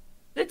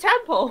the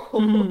temple.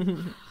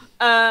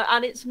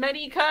 And it's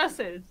many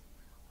curses.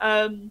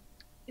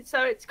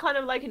 So it's kind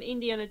of like an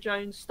Indiana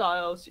Jones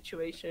style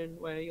situation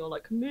where you're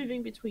like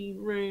moving between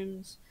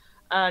rooms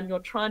and you're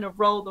trying to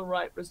roll the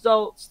right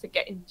results to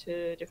get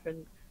into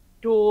different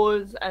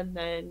doors, and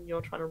then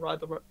you're trying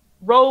to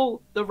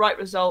roll the right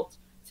result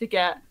to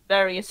get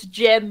various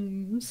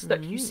gems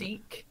that you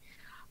seek.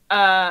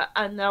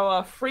 And there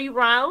are 3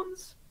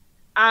 rounds,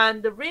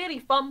 And the really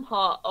fun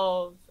part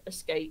of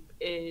Escape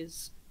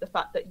is the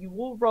fact that you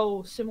all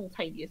roll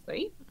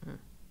simultaneously. Mhm.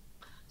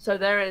 So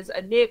there is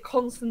a near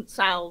constant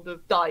sound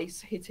of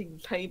dice hitting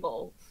the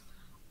table.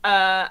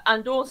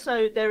 And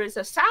also there is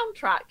a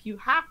soundtrack you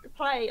have to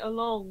play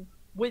along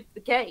with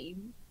the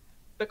game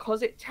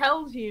because it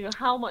tells you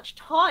how much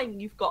time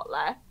you've got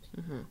left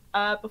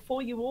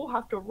before you all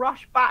have to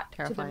rush back to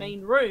the Terrifying.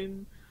 main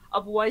room.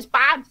 Otherwise,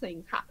 bad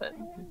things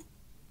happen.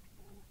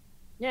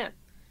 Yeah.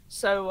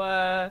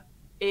 So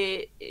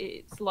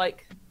it's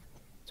like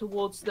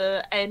towards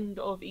the end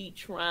of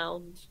each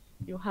round,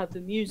 you'll have the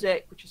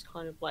music, which is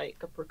kind of like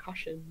a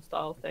percussion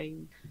style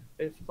thing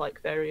with like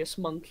various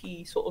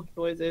monkey sort of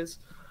noises.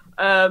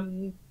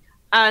 And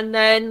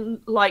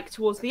then like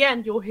towards the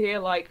end, you'll hear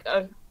like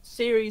a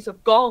series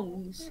of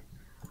gongs,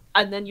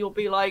 and then you'll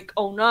be like,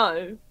 oh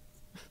no,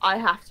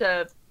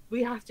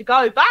 we have to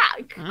go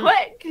back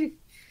quick.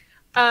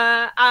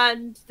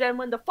 And then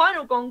when the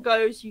final gong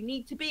goes, you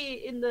need to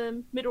be in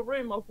the middle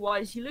room,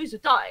 otherwise you lose a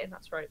die, and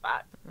that's very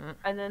bad.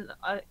 And then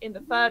in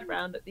the third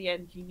round at the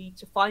end, you need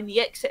to find the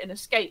exit and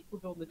escape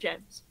with all the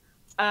gems.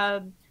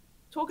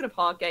 Talking of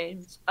hard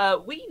games,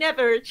 we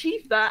never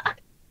achieved that.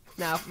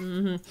 No.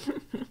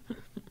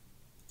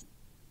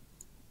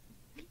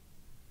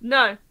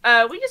 No,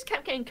 we just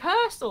kept getting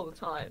cursed all the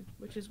time,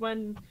 which is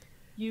when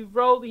you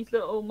roll these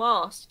little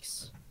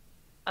masks.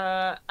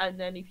 And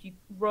then if you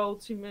roll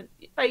too many,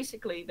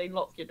 basically they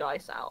lock your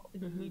dice out,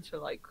 and you need to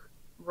like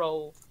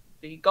roll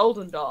the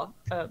golden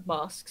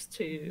masks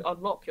to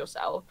unlock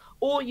yourself,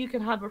 or you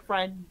can have a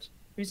friend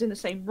who's in the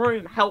same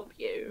room help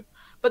you.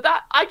 But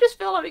that, I just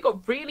feel like we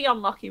got really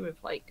unlucky with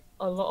like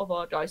a lot of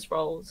our dice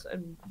rolls,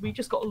 and we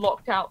just got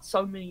locked out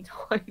so many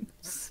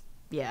times.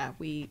 Yeah,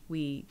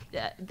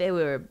 there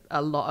were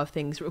a lot of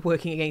things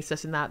working against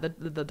us in that.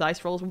 The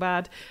dice rolls were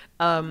bad.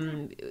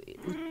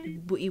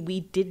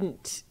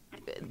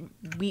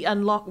 We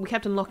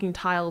kept unlocking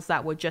tiles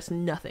that were just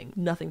nothing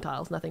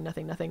tiles,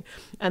 nothing.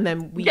 And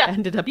then we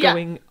ended up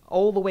going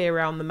all the way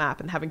around the map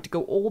and having to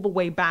go all the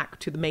way back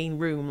to the main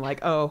room.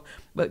 Like, oh,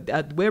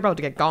 but we're about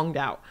to get gonged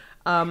out.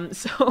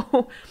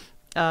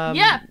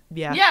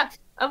 Yeah.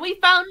 And we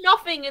found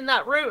nothing in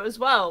that route as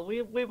well.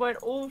 We went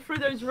all through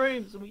those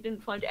rooms and we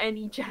didn't find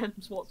any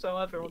gems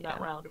whatsoever on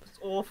that round. It was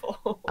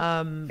awful.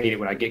 Hate it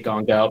when I get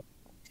gonged out.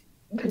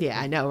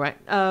 Yeah, I know, right?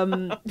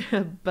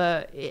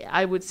 But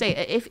I would say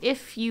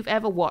if you've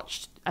ever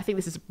watched, I think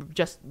this is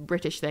just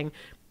British thing,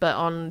 but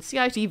on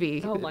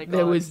CITV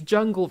there was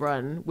Jungle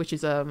Run, which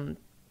is a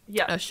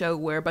show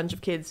where a bunch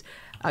of kids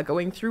are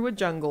going through a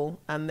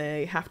jungle and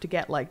they have to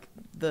get like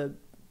the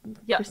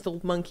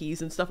crystal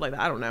monkeys and stuff like that.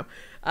 I don't know.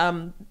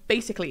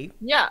 Basically,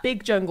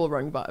 big Jungle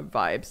Run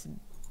vibes.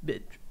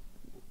 Big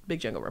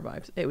Jungle Run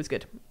vibes. It was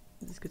good.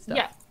 It's good stuff.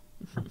 Yeah.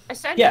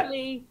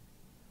 Essentially,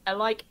 I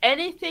like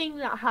anything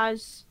that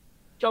has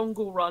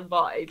Jungle Run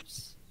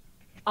vibes.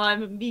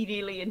 I'm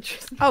immediately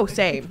interested. Oh,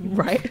 same,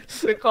 right?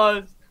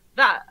 Because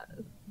that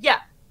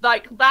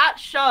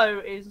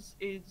show is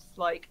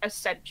like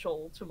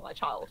essential to my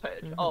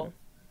childhood of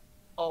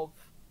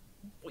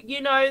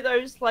you know,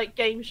 those like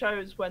game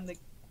shows when the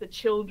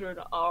children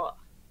are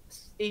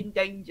in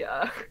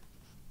danger,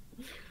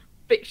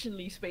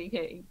 fictionally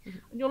speaking,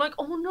 and you're like,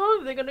 oh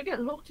no, they're gonna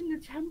get locked in the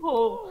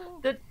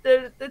temple,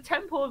 the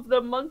temple of the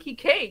Monkey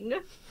King,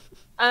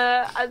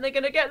 and they're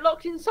gonna get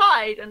locked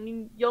inside,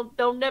 and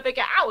they'll never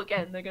get out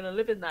again. They're gonna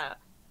live in there.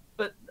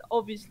 But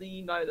obviously,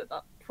 you know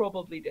that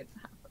probably didn't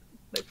happen.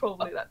 They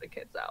probably let the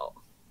kids out.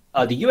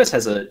 The U.S.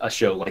 has a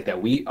show like that.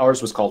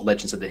 Ours was called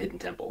Legends of the Hidden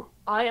Temple.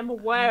 I am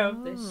aware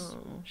of this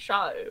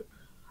show,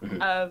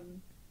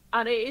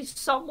 and it is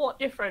somewhat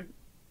different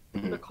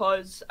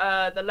because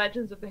the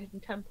Legends of the Hidden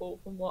Temple,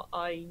 from what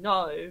I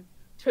know,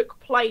 took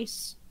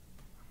place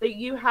that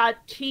you had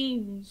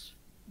teams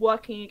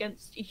working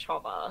against each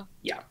other,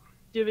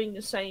 doing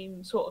the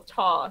same sort of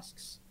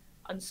tasks,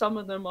 and some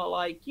of them are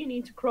like, you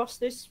need to cross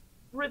this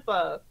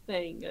river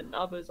thing, and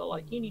others are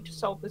like, you need to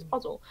solve this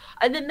puzzle.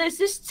 And then there's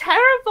this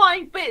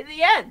terrifying bit at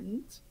the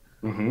end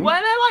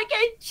where they're like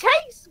getting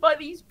chased by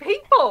these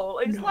people.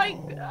 It's like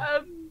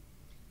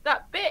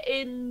that bit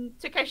in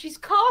Takeshi's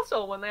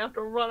Castle when they have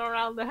to run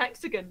around the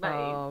hexagon maze.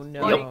 Oh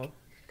no, like,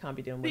 can't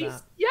be dealing with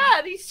that.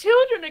 Yeah, these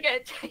children are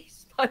getting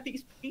chased by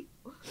these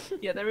people.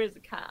 Yeah, there is a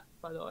cat,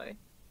 by the way.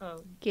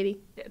 Kitty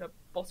getting a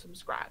bottom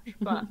scratch,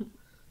 but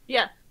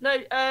yeah, no.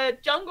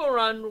 Jungle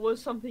Run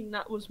was something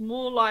that was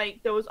more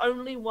like there was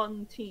only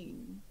one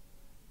team,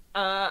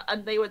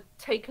 and they were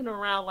taken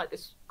around like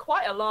this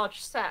quite a large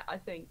set, I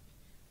think,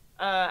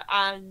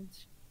 and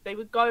they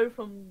would go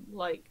from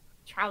like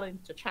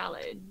challenge to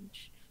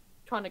challenge,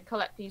 trying to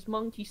collect these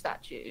monkey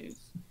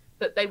statues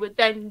that they would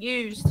then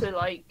use to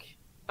like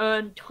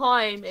earn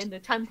time in the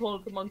Temple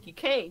of the Monkey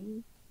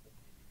King,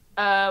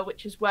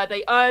 which is where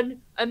they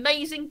earn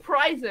amazing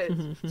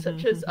prizes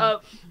such as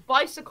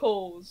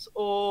bicycles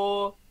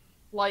or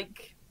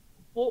like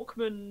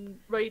Walkman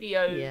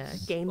radios. Yeah,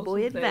 Game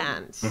Boy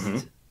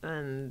Advance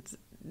and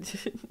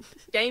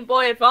Game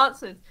Boy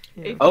Advances.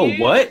 Yeah. If Oh,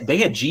 you- what? They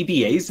had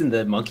GBAs in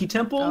the Monkey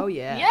Temple? Oh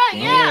yeah. Yeah,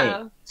 Dang.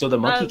 yeah. So the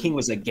Monkey Um, King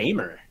was a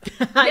gamer.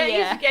 Yeah,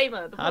 he's a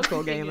gamer. The Hardcore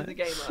Monkey King gamer. is a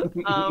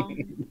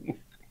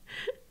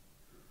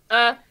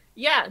gamer.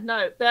 Yeah,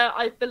 no.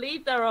 I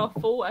believe there are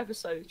 4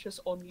 episodes just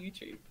on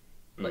YouTube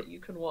that you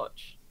can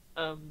watch.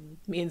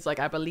 Means like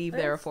I believe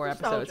there are It's 4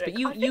 episodes, but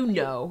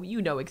nostalgic.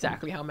 you know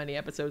exactly how many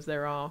episodes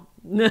there are.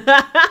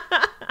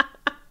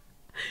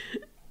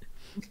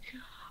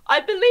 I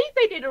believe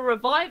they did a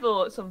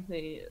revival at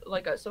something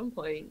like at some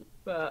point,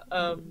 but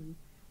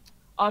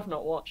I've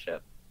not watched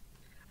it.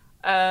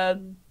 But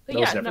Those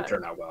yeah, never no.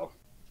 turn out well.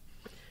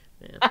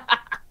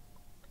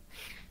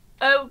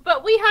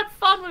 But we had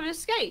fun with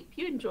Escape.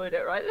 You enjoyed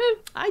it, right, Lou?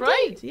 I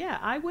Right? did, yeah.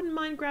 I wouldn't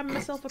mind grabbing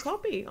myself a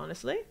copy,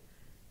 honestly.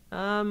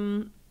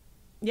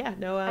 Yeah,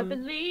 no. I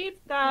believe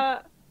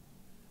that.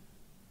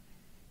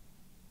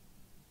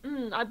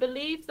 I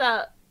believe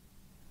that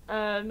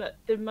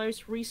the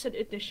most recent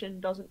edition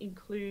doesn't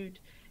include.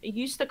 It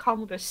used to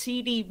come with a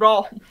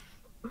CD-ROM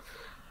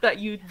that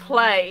you'd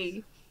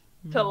play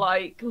to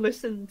like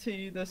listen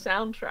to the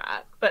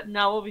soundtrack, but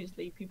now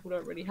obviously people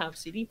don't really have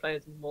CD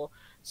players anymore.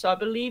 So I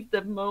believe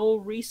the more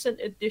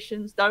recent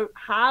editions don't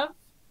have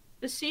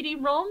the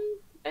CD-ROM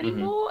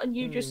anymore, and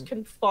you just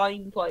can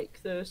find like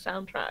the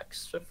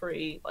soundtracks for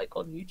free, like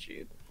on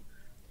YouTube.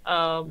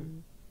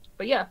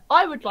 But yeah,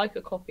 I would like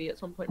a copy at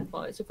some point in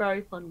time. It's a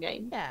very fun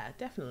game. Yeah,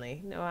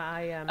 definitely. No,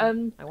 I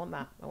want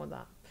that. I want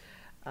that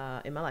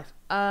in my life.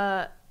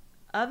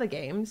 Other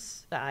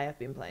games that I have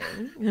been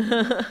playing.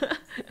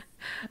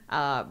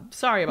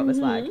 Sorry about this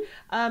lag.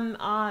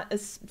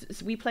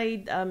 We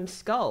played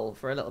Skull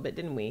for a little bit,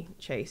 didn't we,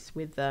 Chase,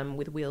 with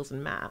Wheels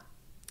and Matt.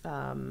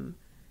 So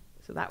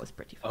that was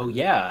pretty fun. Oh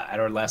yeah, at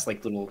our last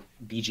like little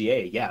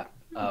BGA, yeah.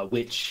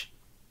 Which,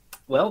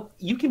 well,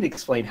 you can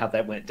explain how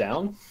that went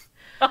down.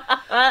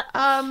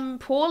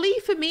 Poorly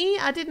for me.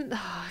 I didn't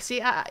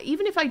see.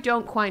 Even if I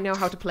don't quite know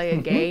how to play a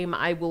game,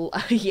 I will.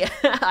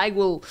 I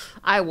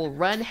will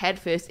run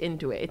headfirst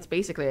into it. It's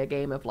basically a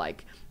game of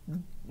like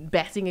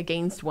betting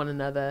against one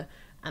another,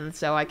 and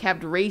so I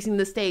kept raising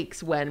the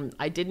stakes when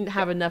I didn't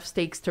have enough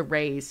stakes to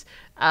raise.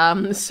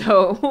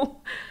 So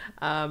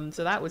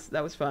that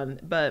was fun.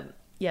 But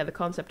yeah, the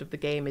concept of the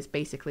game is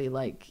basically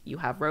like you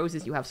have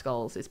roses, you have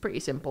skulls. It's pretty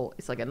simple.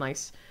 It's like a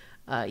nice,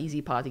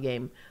 easy party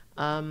game.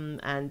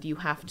 And you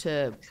have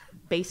to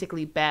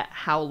basically bet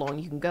how long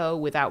you can go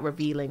without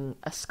revealing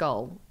a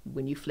skull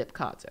when you flip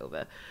cards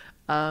over.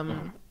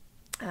 And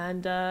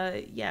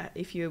yeah,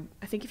 if you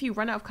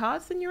run out of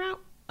cards, then you're out.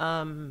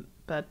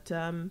 But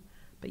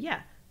yeah,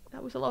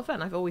 that was a lot of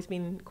fun. I've always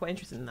been quite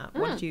interested in that.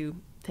 What did you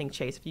think,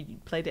 Chase? Have you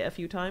played it a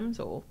few times,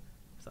 or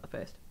was that the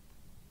first?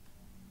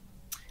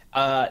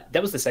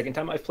 That was the second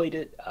time I've played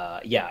it.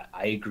 Yeah,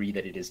 I agree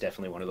that it is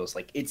definitely one of those,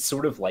 like, it's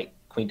sort of like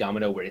Queen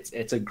Domino, where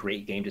it's a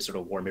great game to sort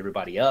of warm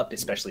everybody up,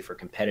 especially for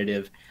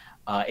competitive.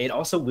 It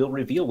also will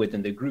reveal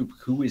within the group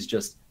who is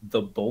just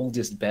the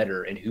boldest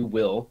bettor and who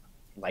will,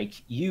 like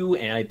you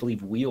and I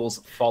believe Wheels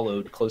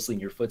followed closely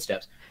in your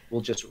footsteps,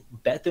 will just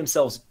bet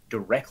themselves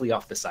directly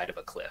off the side of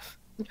a cliff.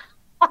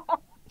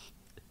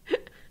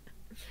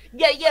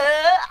 Yeah.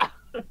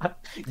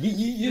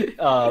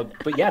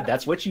 But yeah,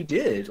 that's what you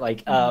did.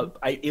 Like,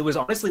 it was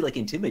honestly like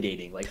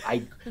intimidating. Like,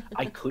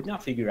 I could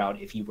not figure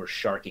out if you were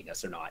sharking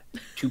us or not.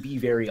 To be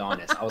very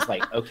honest, I was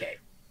like, okay,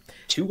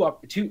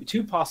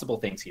 two possible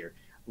things here.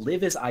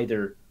 Liv is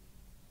either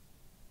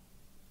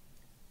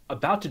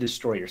about to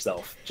destroy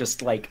herself,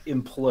 just like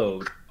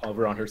implode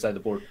over on her side of the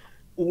board,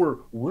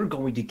 or we're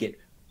going to get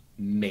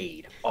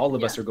made. All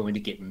of us are going to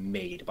get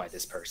made by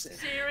this person.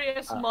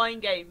 Serious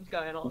mind games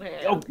going on here.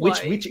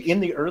 Which in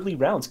the early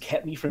rounds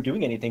kept me from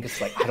doing anything, because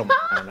like I don't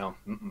know.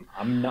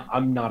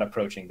 I'm not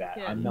approaching that.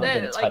 Yeah, I'm not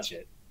going to touch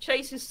it.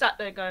 Chase is sat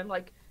there going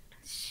like,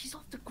 she's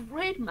off the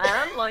grid,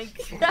 man.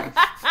 Like,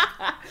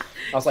 I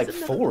was like,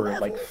 4?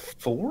 Like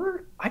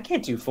 4? I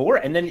can't do 4.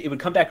 And then it would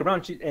come back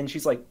around, and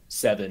she's like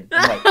 7.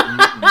 I'm like,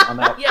 I'm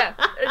out. yeah.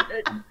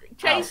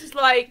 Chase was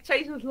like,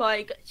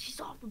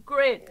 she's off the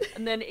grid,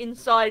 and then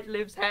inside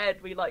Liv's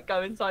head, we like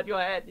go inside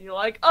your head, and you're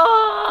like,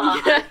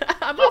 oh, Yeah,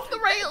 I'm off the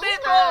rails,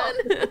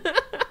 man.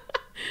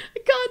 I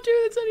can't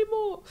do this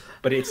anymore.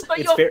 But it's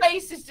your fair.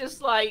 face is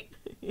just like.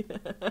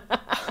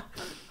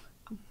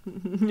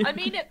 I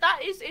mean, that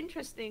is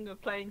interesting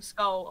of playing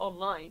Skull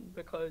online,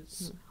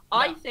 because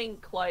I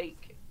think,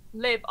 like,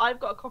 Liv, I've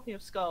got a copy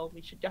of Skull.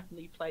 We should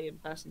definitely play in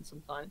person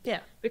sometime. Yeah.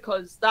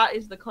 Because that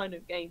is the kind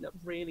of game that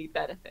really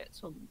benefits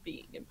from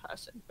being in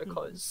person,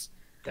 because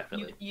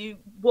Definitely. you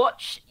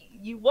watch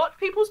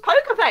people's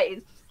poker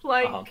face,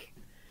 like.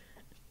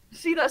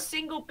 See that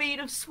single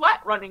bead of sweat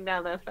running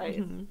down their face.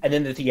 And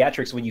then the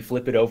theatrics when you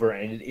flip it over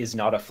and it is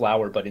not a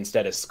flower but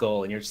instead a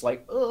skull, and you're just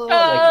like, oh, like,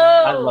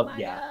 I love,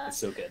 God. it's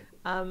so good.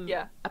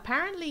 Yeah.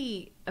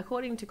 Apparently,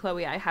 according to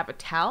Chloe, I have a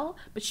towel,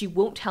 but she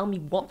won't tell me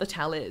what the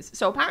towel is.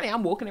 So apparently,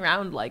 I'm walking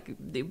around like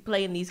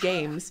playing these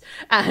games,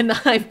 and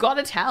I've got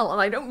a towel,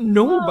 and I don't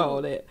know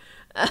about it.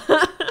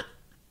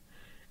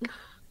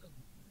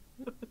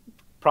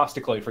 props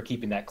to Chloe for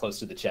keeping that close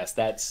to the chest.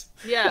 That's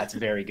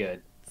very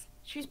good.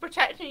 She's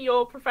protecting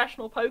your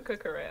professional poker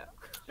career.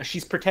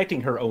 She's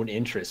protecting her own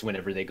interests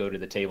whenever they go to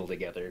the table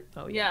together.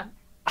 Oh Yeah.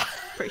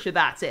 Pretty sure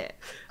that's it.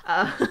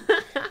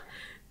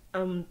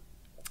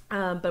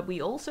 But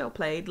we also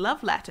played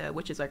Love Letter,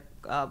 which is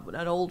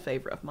an old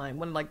favorite of mine.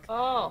 One like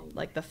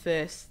the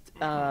first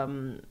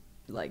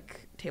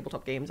like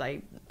tabletop games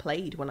I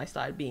played when I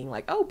started being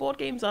like, oh, board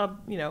games are,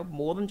 you know,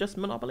 more than just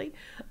Monopoly.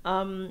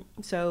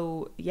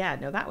 So yeah,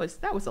 no, that was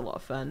a lot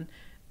of fun.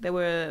 There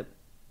were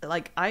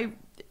like,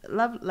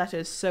 Love Letter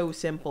is so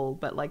simple,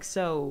 but like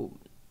so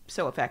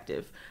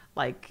effective.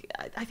 Like,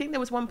 I think there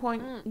was one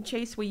point in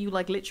Chase where you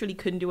like literally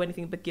couldn't do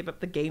anything but give up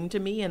the game to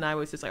me, and I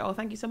was just like, oh,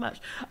 thank you so much.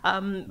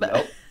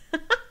 But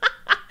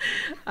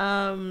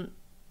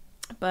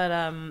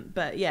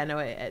yeah,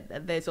 no,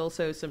 there's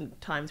also some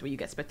times where you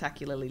get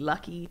spectacularly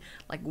lucky.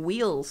 Like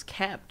Wheels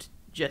kept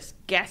just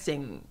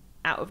guessing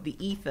out of the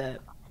ether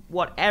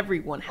what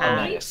everyone had. Oh,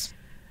 nice.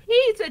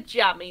 He's a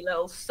jammy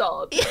little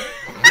sod. He's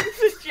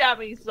a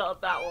jammy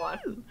sod, that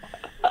one.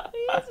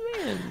 Yes,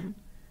 man.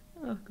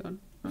 Oh god.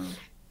 Oh.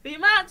 The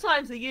amount of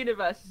times the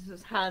universe is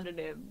just handing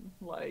him,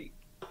 like,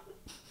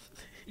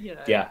 you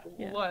know,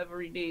 whatever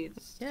he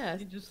needs. Yeah.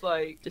 He's just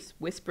like... Just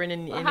whispering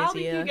in his ear. How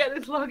did you get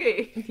this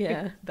lucky?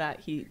 Yeah,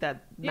 he's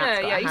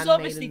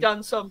obviously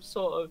done some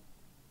sort of...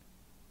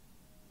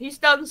 He's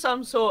done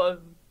some sort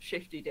of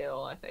shifty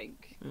deal, I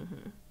think.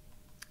 Mm-hmm.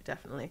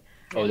 Definitely.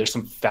 Oh, there's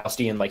some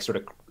Faustian, like, sort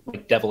of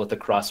like devil at the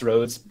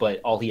crossroads,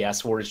 but all he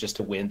asks for is just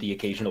to win the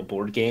occasional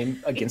board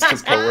game against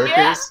his coworkers.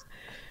 Yeah.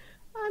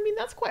 I mean,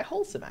 that's quite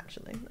wholesome,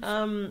 actually.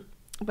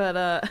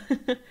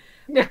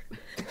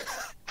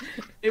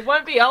 It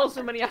won't be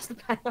wholesome when he has to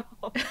pay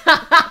off.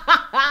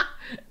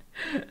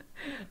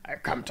 I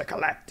come to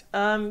collect.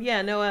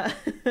 Yeah, no,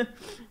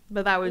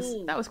 but that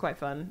was quite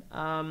fun.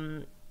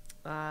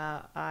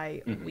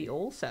 We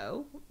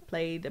also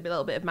played a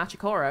little bit of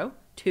Machikoro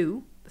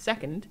 2, the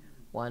second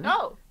one.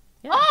 Oh.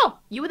 Yeah. Oh!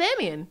 You were there,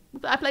 Mian.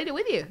 I played it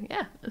with you,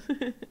 yeah.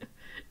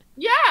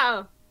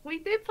 Yeah, we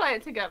did play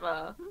it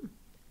together.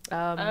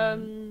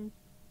 Oh.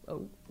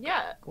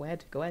 Yeah. Go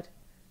ahead.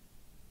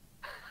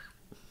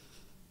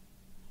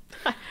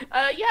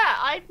 Yeah,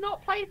 I've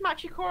not played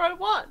Machikoro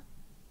 1.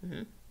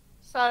 Mm-hmm.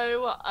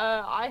 So,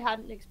 I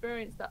hadn't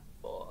experienced that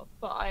before.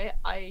 But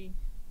I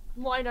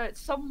know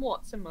it's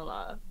somewhat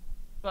similar.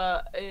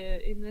 But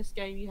in this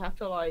game, you have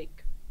to,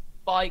 like,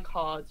 buy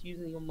cards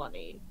using your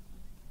money.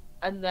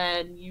 And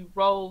then you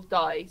roll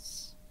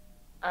dice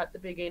at the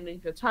beginning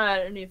of your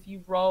turn. And if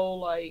you roll,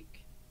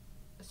 like,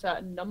 a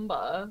certain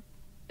number,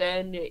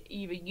 then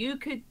either you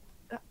could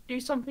do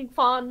something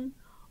fun,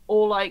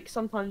 or, like,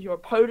 sometimes your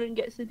opponent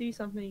gets to do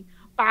something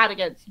bad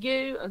against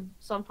you, and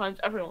sometimes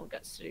everyone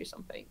gets to do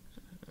something.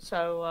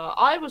 So,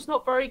 I was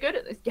not very good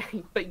at this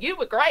game, but you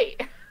were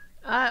great.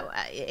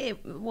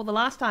 Well, the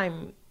last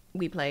time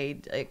we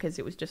played, because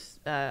it was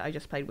just, I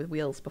just played with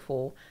Wheels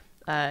before,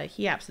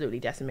 he absolutely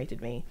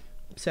decimated me.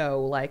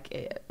 So, like,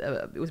 it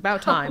was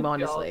about time,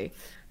 honestly.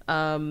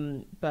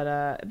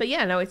 But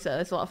yeah, no, it's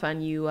a lot of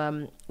fun.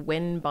 You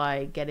win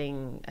by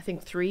getting, I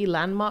think, 3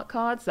 landmark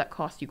cards that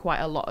cost you quite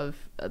a lot of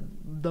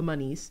the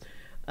monies.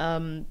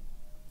 Those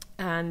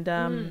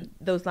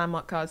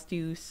landmark cards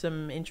do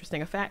some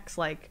interesting effects.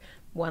 Like,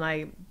 one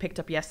I picked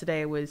up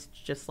yesterday was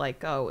just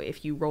like, oh,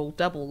 if you roll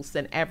doubles,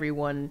 then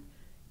everyone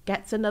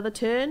gets another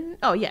turn.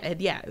 Oh,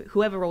 yeah.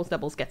 Whoever rolls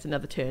doubles gets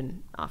another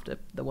turn after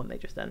the one they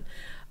just done.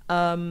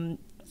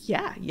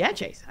 Yeah,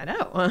 Chase, I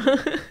know.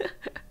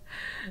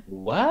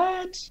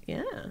 What?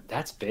 Yeah.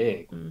 That's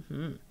big.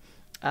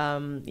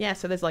 Mm-hmm. Yeah,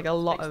 so there's like a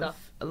lot of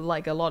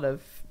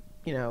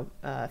you know,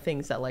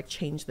 things that like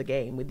change the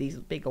game with these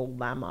big old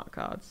landmark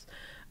cards.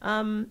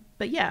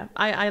 But yeah,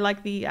 I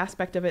like the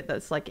aspect of it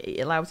that's like,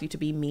 it allows you to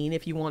be mean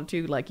if you want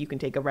to. Like, you can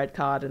take a red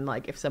card, and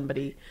like if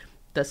somebody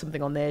does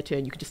something on their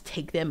turn, you can just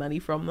take their money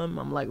from them.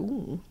 I'm like,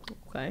 ooh,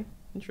 okay,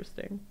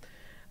 interesting.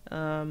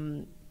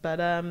 But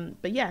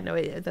yeah,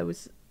 no, that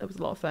was a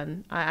lot of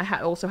fun.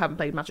 I also haven't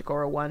played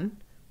Machikoro 1,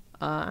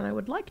 and I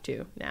would like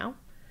to now.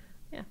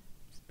 Yeah,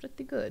 it's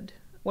pretty good.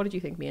 What did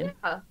you think, Mian?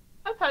 Yeah,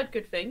 I've heard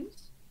good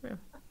things. Yeah.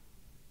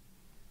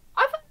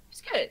 I thought it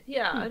was good.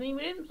 Yeah, I mean,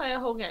 we didn't play a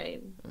whole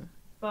game,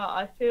 but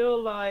I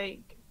feel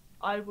like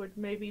I would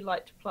maybe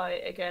like to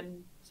play it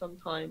again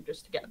sometime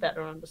just to get a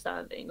better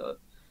understanding of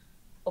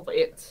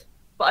it.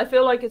 But I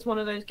feel like it's one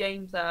of those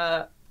games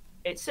that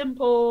it's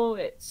simple,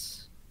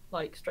 it's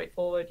like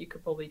straightforward. You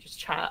could probably just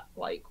chat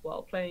like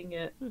while playing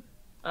it.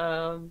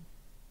 Yeah,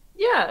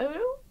 it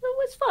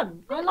was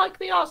fun. I like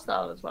the art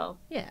style as well.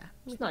 Yeah,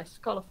 it's nice,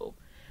 colourful.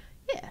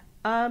 Yeah.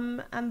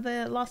 And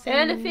the last thing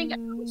anything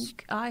else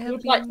I have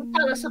you'd like to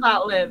tell us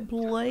about Liv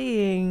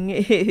playing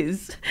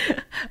is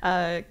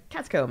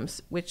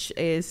Catacombs, which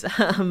is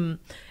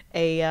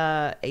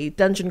a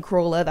dungeon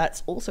crawler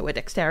that's also a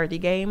dexterity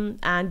game,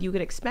 and you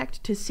can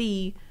expect to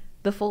see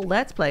the full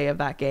Let's Play of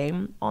that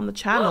game on the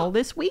channel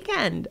this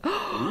weekend.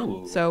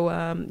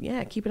 So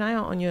yeah, keep an eye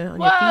out on your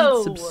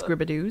feed,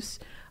 subscribadoos.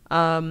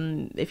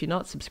 If you're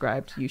not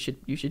subscribed, you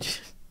should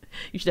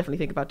you should definitely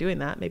think about doing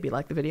that. Maybe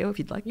like the video if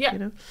you'd like. Yeah. You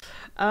know,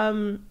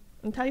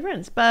 and tell your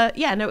friends. But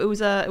yeah, no, it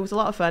was a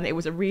lot of fun. It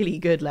was a really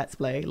good let's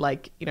play.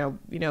 Like you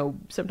know,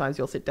 sometimes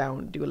you'll sit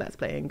down, do a let's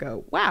play, and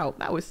go, wow,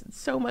 that was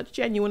so much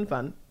genuine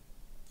fun.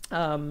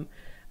 Yeah,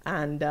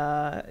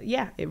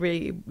 it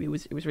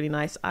was really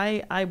nice.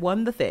 I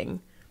won the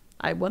thing.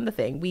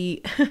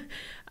 We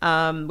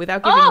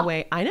without giving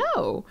away. I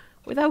know,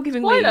 without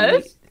giving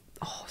away.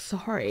 Oh,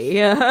 sorry.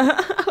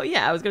 Oh,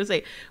 yeah, I was going to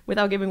say,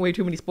 without giving away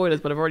too many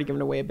spoilers, but I've already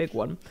given away a big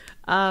one.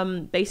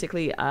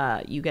 Basically,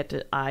 you get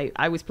to...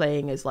 I was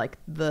playing as, like,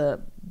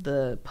 the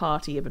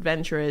party of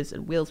adventurers,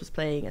 and Wheels was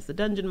playing as the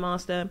dungeon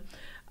master.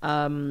 He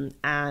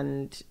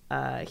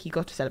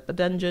got to set up the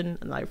dungeon,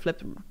 and I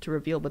flipped to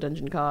reveal the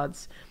dungeon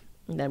cards.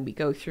 And then we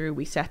go through,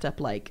 we set up,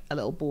 like, a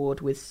little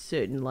board with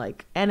certain,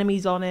 like,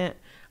 enemies on it.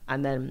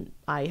 And then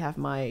I have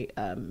my...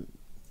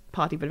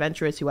 party of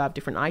adventurers who have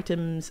different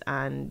items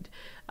and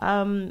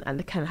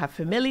they kind of have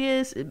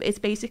familiars. It's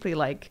basically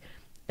like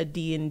a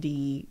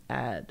D&D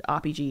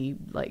RPG,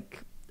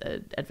 like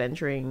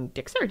adventuring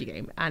dexterity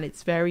game, and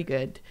it's very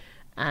good.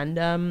 And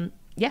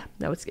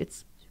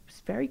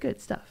it's very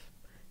good stuff.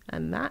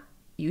 And that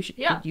you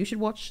should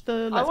watch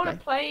the Let's I want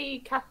Play.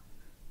 to play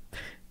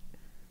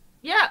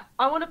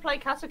I want to play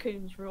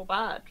Catacombs real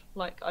bad.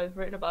 Like, I've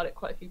written about it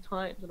quite a few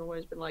times and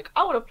always been like,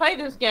 I want to play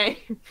this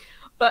game.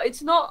 But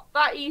it's not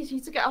that easy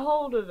to get a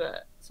hold of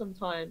it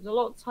sometimes. A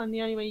lot of the time,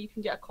 the only way you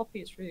can get a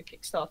copy is through the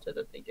Kickstarter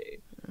that they do.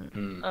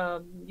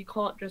 Mm-hmm. You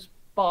can't just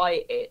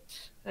buy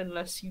it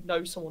unless you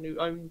know someone who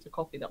owns a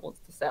copy that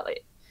wants to sell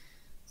it.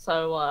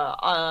 So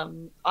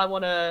I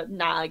want to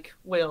nag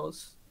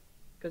Wheels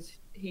because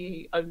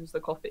he owns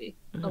the copy.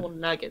 Mm-hmm. I want to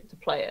nag him to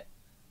play it.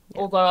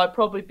 Yeah. Although I'd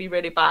probably be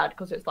really bad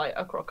because it's like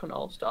a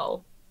Crokinole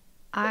style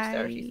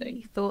dexterity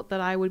thing. Thought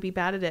that I would be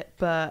bad at it,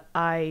 but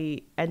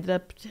I ended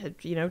up,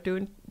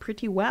 doing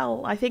pretty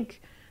well. I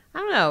think, I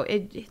don't know,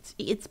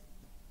 it's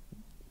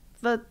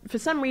for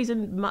some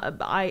reason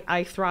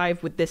I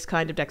thrive with this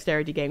kind of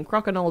dexterity game.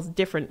 Crokinole's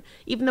different,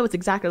 even though it's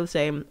exactly the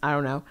same. I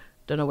don't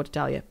know what to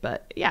tell you,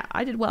 but yeah,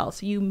 I did well.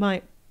 So you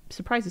might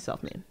surprise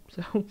yourself, man.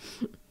 So.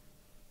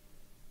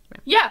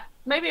 Yeah,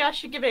 maybe I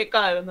should give it a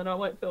go, and then I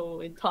won't feel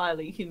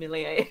entirely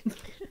humiliated.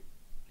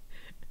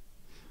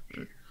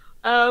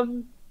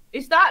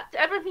 Is that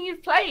everything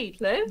you've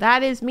played, Liv?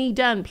 That is me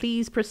done.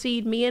 Please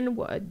proceed, Mian.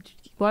 What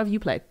have you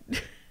played?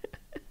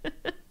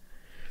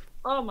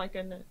 Oh my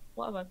goodness,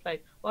 what have I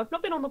played? Well, I've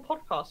not been on the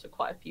podcast for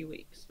quite a few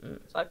weeks,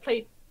 so I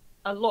played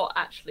a lot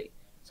actually.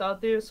 So I'll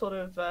do a sort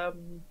of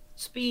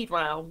speed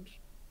round,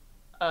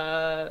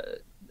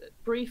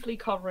 briefly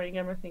covering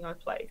everything I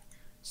played.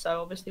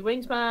 So obviously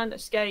Wingspan,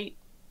 Escape,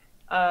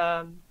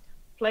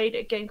 played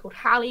a game called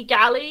Hallie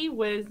Galley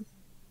with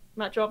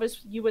Matt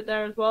Jarvis. You were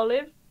there as well,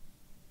 Liv.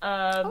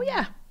 Oh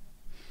yeah,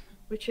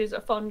 which is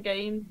a fun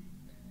game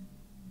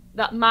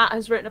that Matt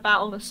has written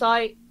about on the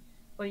site,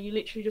 where you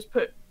literally just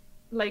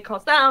lay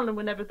cards down, and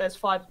whenever there's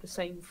 5 of the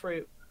same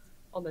fruit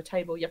on the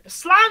table, you have to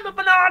slam the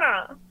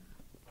banana.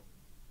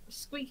 A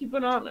squeaky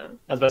banana.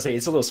 I was about to say,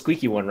 it's a little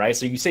squeaky one, right?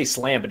 So you say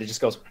slam, but it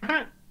just goes,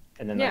 and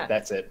then like,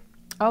 that's it.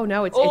 Oh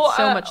no, it's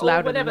so much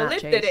louder than that. Whenever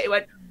Liv did it, it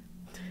went.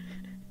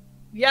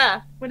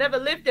 Yeah, whenever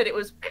Liv did it,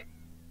 was.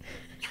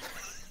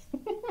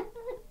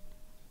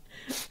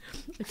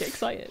 I get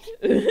excited.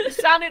 It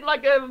sounded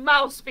like a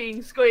mouse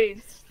being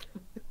squeezed.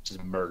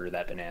 Just murder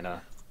that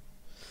banana.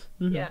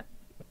 Mm-hmm.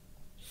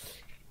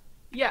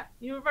 Yeah,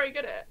 you were very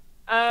good at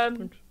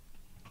it.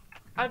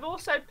 I've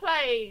also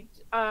played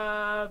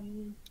Diamant.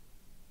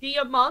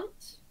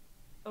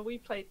 We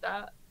played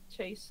that,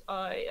 Chase,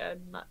 I,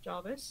 and Matt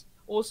Jarvis.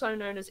 Also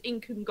known as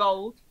Ink and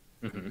Gold,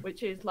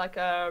 which is like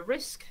a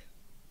Risk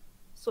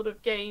sort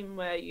of game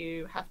where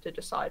you have to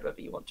decide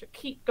whether you want to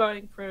keep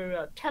going through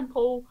a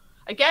temple.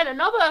 Again,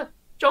 another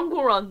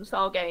Jungle Run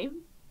style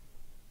game,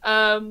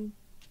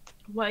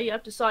 where you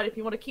have to decide if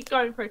you want to keep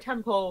going for a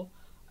temple,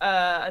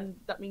 and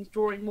that means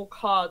drawing more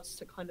cards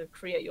to kind of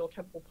create your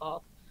temple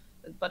path.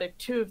 But if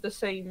 2 of the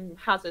same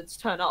hazards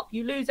turn up,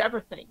 you lose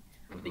everything.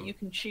 But you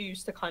can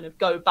choose to kind of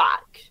go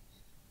back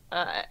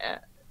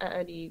at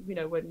any,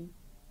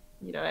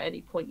 at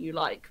any point you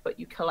like. But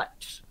you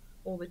collect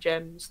all the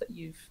gems that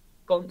you've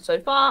gone so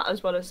far,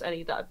 as well as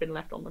any that have been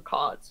left on the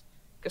cards.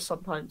 Because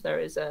sometimes there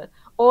is a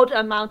odd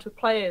amount of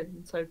players,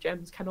 and so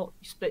gems cannot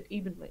be split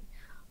evenly.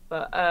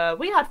 But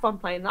we had fun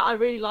playing that. I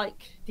really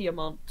like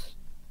Diamant.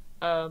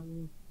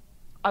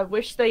 I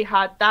wish they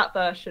had that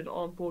version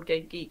on Board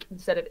Game Geek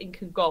instead of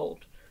Ink and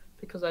Gold,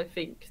 because I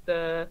think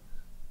the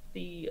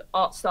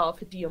art style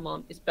for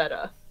Diamant is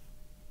better.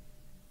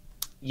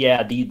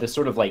 Yeah, the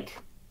sort of like,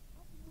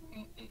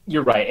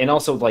 you're right, and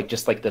also like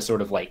just like the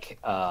sort of like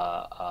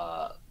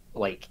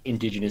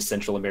indigenous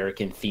Central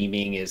American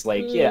theming is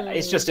like, yeah,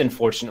 it's just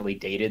unfortunately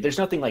dated. There's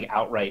nothing like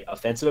outright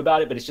offensive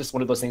about it, but it's just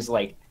one of those things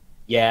like,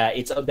 yeah,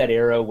 it's of that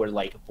era where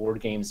like board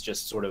games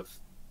just sort of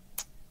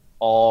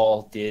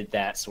all did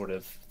that sort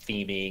of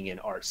theming and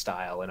art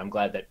style, and I'm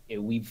glad that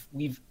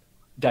we've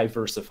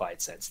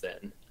diversified since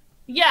then.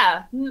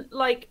 Yeah,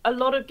 like a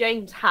lot of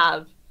games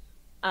have,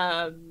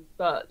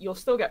 But you'll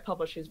still get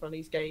publishers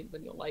release games,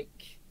 and you're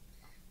like,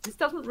 this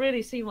doesn't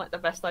really seem like the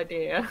best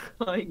idea.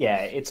 Like, Yeah,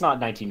 it's not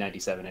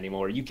 1997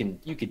 anymore. You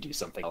could do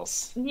something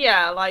else.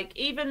 yeah, like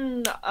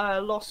even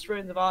Lost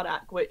Ruins of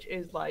Arnak, which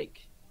is like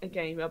a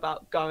game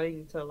about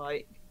going to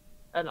like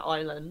an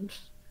island,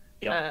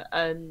 Yep.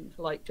 and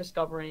like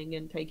discovering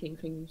and taking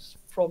things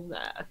from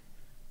there,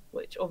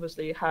 which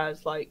obviously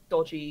has like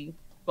dodgy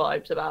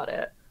vibes about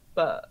it.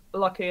 But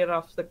lucky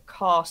enough, the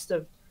cast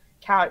of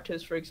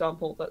characters, for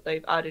example, that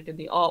they've added in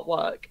the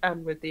artwork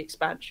and with the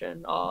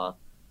expansion are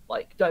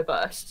like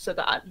diverse, so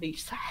that at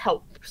least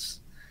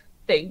helps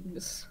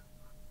things.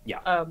 Yeah.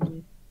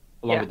 Um,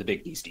 Along yeah. with the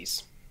big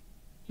beasties.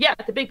 yeah,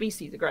 the big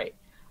beasties are great.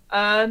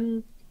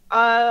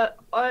 I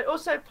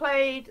also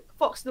played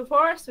Fox in the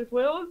Forest with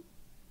Will,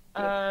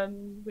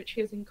 which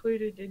he has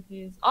included in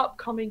his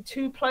upcoming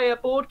 2-player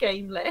board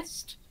game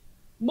list.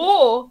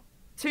 More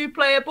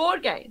 2-player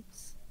board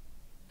games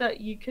that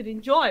you could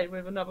enjoy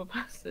with another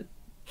person.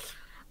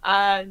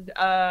 And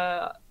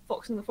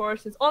Fox in the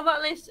Forest is on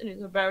that list, and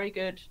it's a very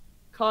good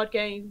card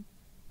game.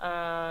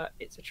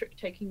 It's a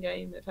trick-taking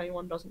game, if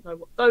anyone doesn't know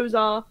what those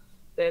are.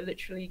 They're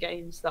literally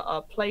games that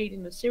are played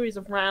in a series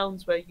of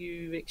rounds where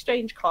you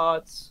exchange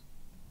cards,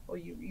 or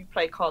you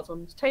play cards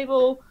on the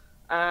table,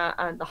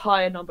 and the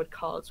higher numbered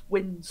cards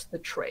wins the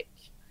trick.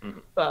 Mm-hmm.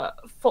 But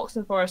Fox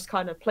and Forest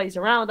kind of plays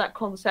around that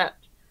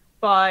concept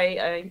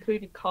by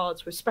including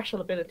cards with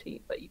special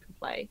abilities that you can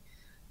play.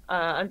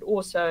 And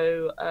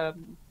also,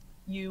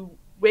 you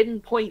win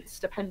points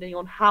depending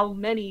on how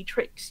many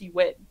tricks you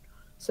win.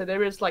 So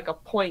there is like a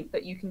point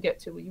that you can get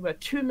to where you have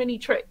too many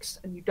tricks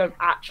and you don't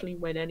actually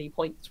win any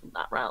points from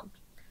that round.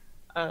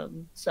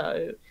 And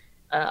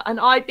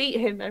I beat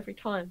him every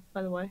time,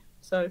 by the way.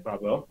 So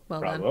Bravo. Well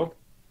Bravo.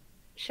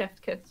 chef's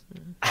kiss.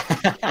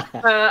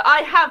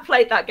 I have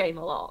played that game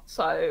a lot,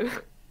 so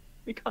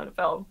we kind of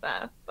felt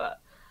unfair. But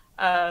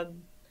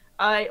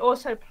I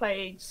also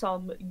played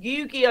some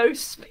Yu-Gi-Oh!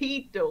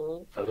 Speed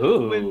Duel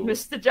Ooh. with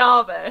Mr.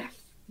 Jarvis.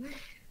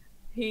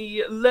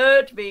 He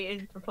lured me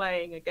into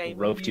playing a game.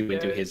 Roped you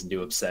into Yu-Gi-Oh! his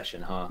new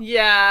obsession, huh?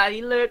 Yeah,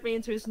 he lured me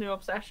into his new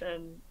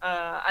obsession,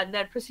 and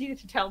then proceeded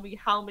to tell me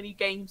how many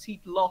games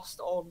he'd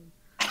lost on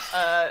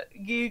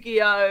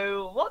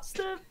Yu-Gi-Oh! What's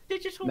the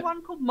digital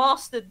one called?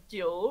 Master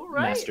Duel,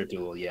 right? Master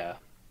Duel, yeah.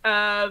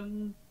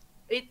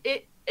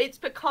 It's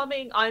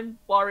becoming. I'm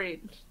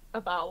worried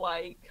about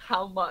like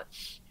how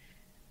much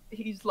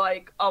he's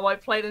like. Oh, I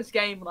play this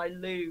game and I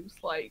lose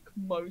like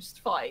most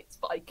fights,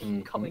 but I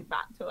keep coming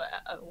back to it.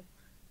 Oh.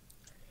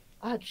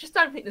 I just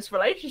don't think this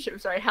relationship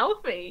is very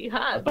healthy.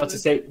 I was about to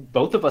say,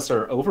 both of us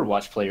are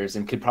Overwatch players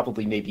and could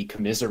probably maybe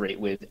commiserate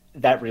with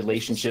that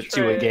relationship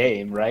to a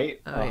game, right?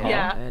 Oh,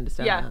 Yeah, I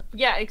understand that.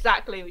 Yeah,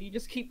 exactly. You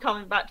just keep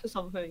coming back to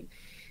something,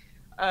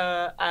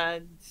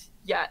 and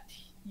yet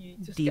you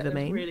just Diva get those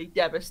main. really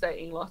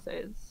devastating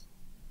losses.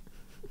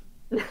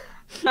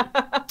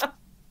 A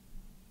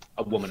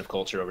woman of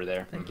culture over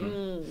there. Thank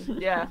you.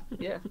 Yeah,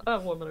 a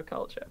woman of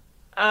culture.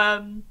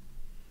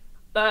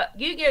 But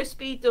Yu-Gi-Oh!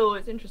 Speed Duel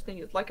is interesting.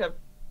 It's like a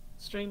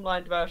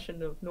streamlined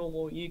version of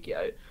normal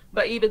Yu-Gi-Oh!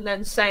 But even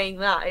then saying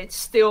that, it's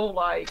still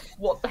like,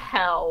 what the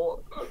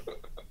hell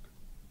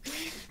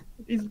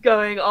is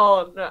going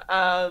on?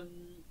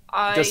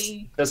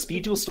 Does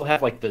Speed Duel still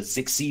have like the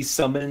Zixi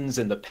summons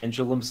and the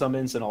pendulum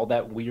summons and all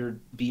that weird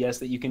BS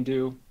that you can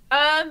do?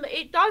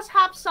 It does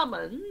have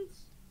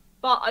summons,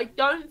 but I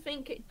don't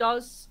think it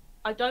does.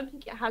 I don't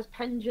think it has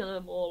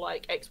pendulum or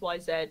like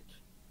XYZ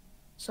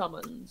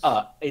summons.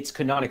 It's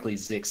canonically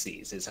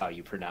Zixis is how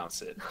you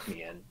pronounce it,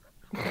 Ian.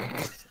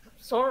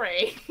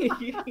 Sorry.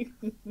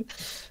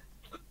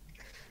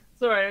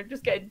 Sorry, I'm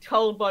just getting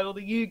told by all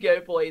the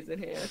Yu-Gi-Oh! Boys in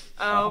here.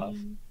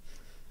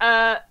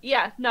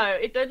 Yeah, no,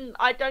 it didn't.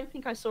 I don't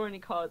think I saw any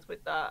cards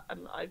with that,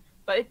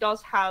 but it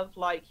does have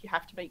like you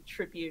have to make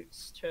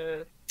tributes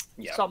to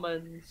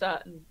summon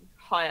certain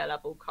higher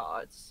level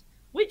cards,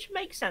 which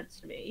makes sense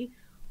to me.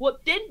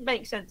 What didn't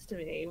make sense to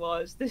me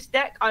was this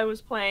deck I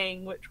was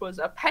playing, which was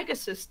a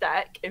Pegasus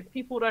deck. If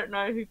people don't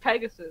know who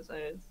Pegasus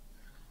is,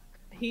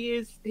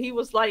 he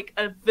was like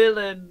a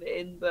villain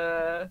in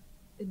the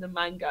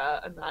manga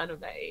and the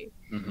anime,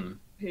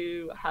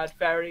 who had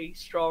very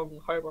strong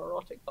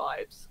homoerotic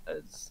vibes,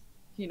 as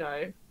you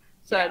know,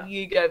 certain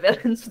Yu-Gi-Oh!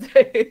 Villains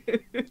do.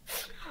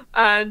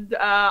 And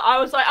I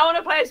was like, I want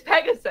to play as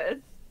Pegasus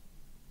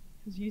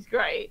because he's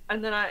great.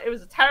 And then it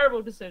was a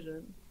terrible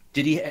decision.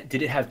 Did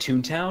it have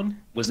Toontown?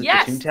 Was it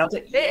Yes, the Toontown?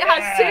 it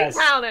has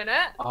Toontown in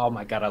it. Oh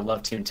my god, I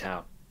love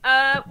Toontown.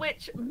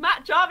 Which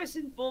Matt Jarvis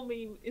informed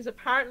me is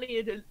apparently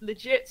a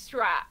legit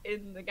strat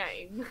in the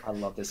game. I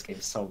love this game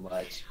so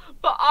much.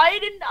 But I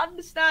didn't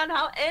understand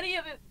how any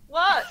of it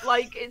worked.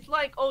 Like, it's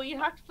like, oh, you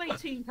have to play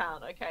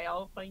Toontown. Okay,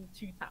 I'll play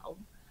Toontown.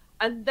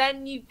 And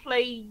then you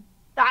play...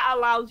 That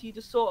allows you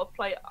to sort of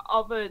play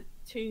other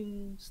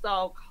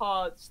Toon-style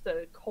cards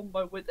to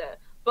combo with it.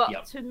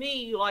 But to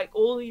me, like,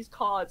 all these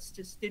cards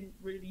just didn't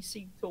really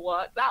seem to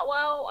work that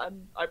well,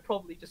 and I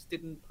probably just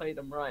didn't play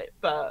them right.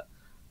 But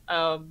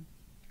I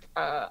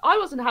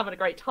wasn't having a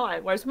great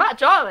time. Whereas Matt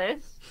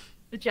Jarvis,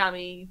 the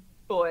jammy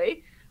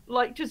boy,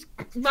 like just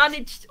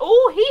managed.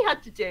 All he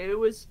had to do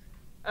was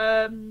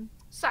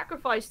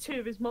sacrifice 2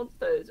 of his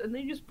monsters, and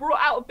then he just brought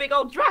out a big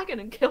old dragon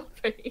and killed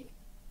me.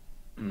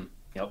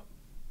 Yep.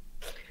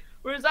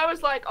 Whereas I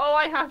was like, oh,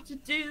 I have to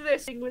do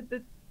this thing with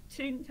the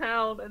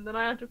Toontown, and then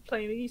I have to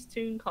play these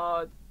Toon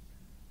cards,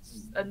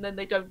 and then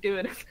they don't do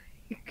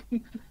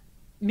anything.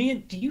 Mia,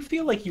 do you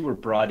feel like you were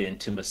brought in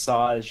to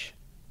massage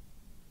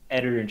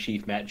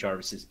Editor-in-Chief Matt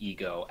Jarvis's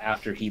ego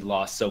after he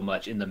lost so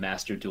much in the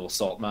Master Duel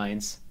Salt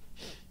Mines?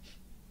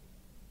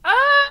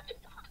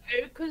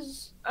 No,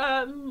 because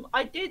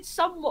I did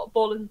somewhat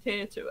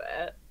volunteer to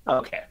it.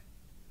 Okay.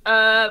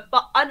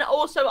 And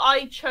also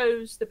I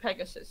chose the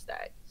Pegasus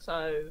deck,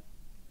 so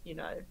you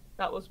know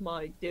that was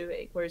my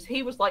doing. Whereas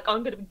he was like,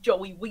 "I'm going to be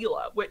Joey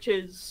Wheeler," which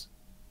is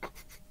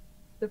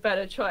the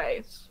better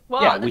choice.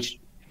 Well, Yeah,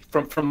 which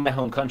from my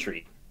home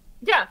country.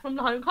 Yeah, from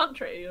the home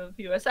country of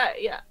USA.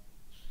 Yeah,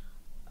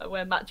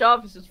 where Matt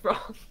Jarvis is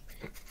from.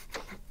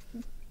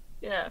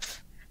 Yeah.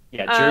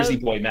 Yeah, Jersey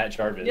boy Matt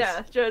Jarvis.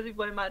 Yeah, Jersey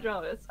boy Matt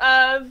Jarvis.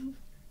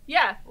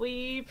 Yeah,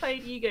 we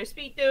played Yu-Gi-Oh!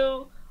 Speed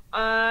Duel.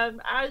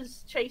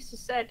 As Chase has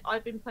said,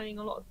 I've been playing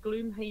a lot of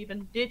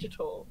Gloomhaven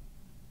Digital,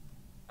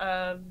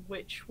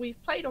 which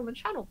we've played on the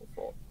channel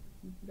before.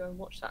 You can go and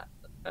watch that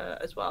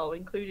as well,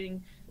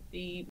 including the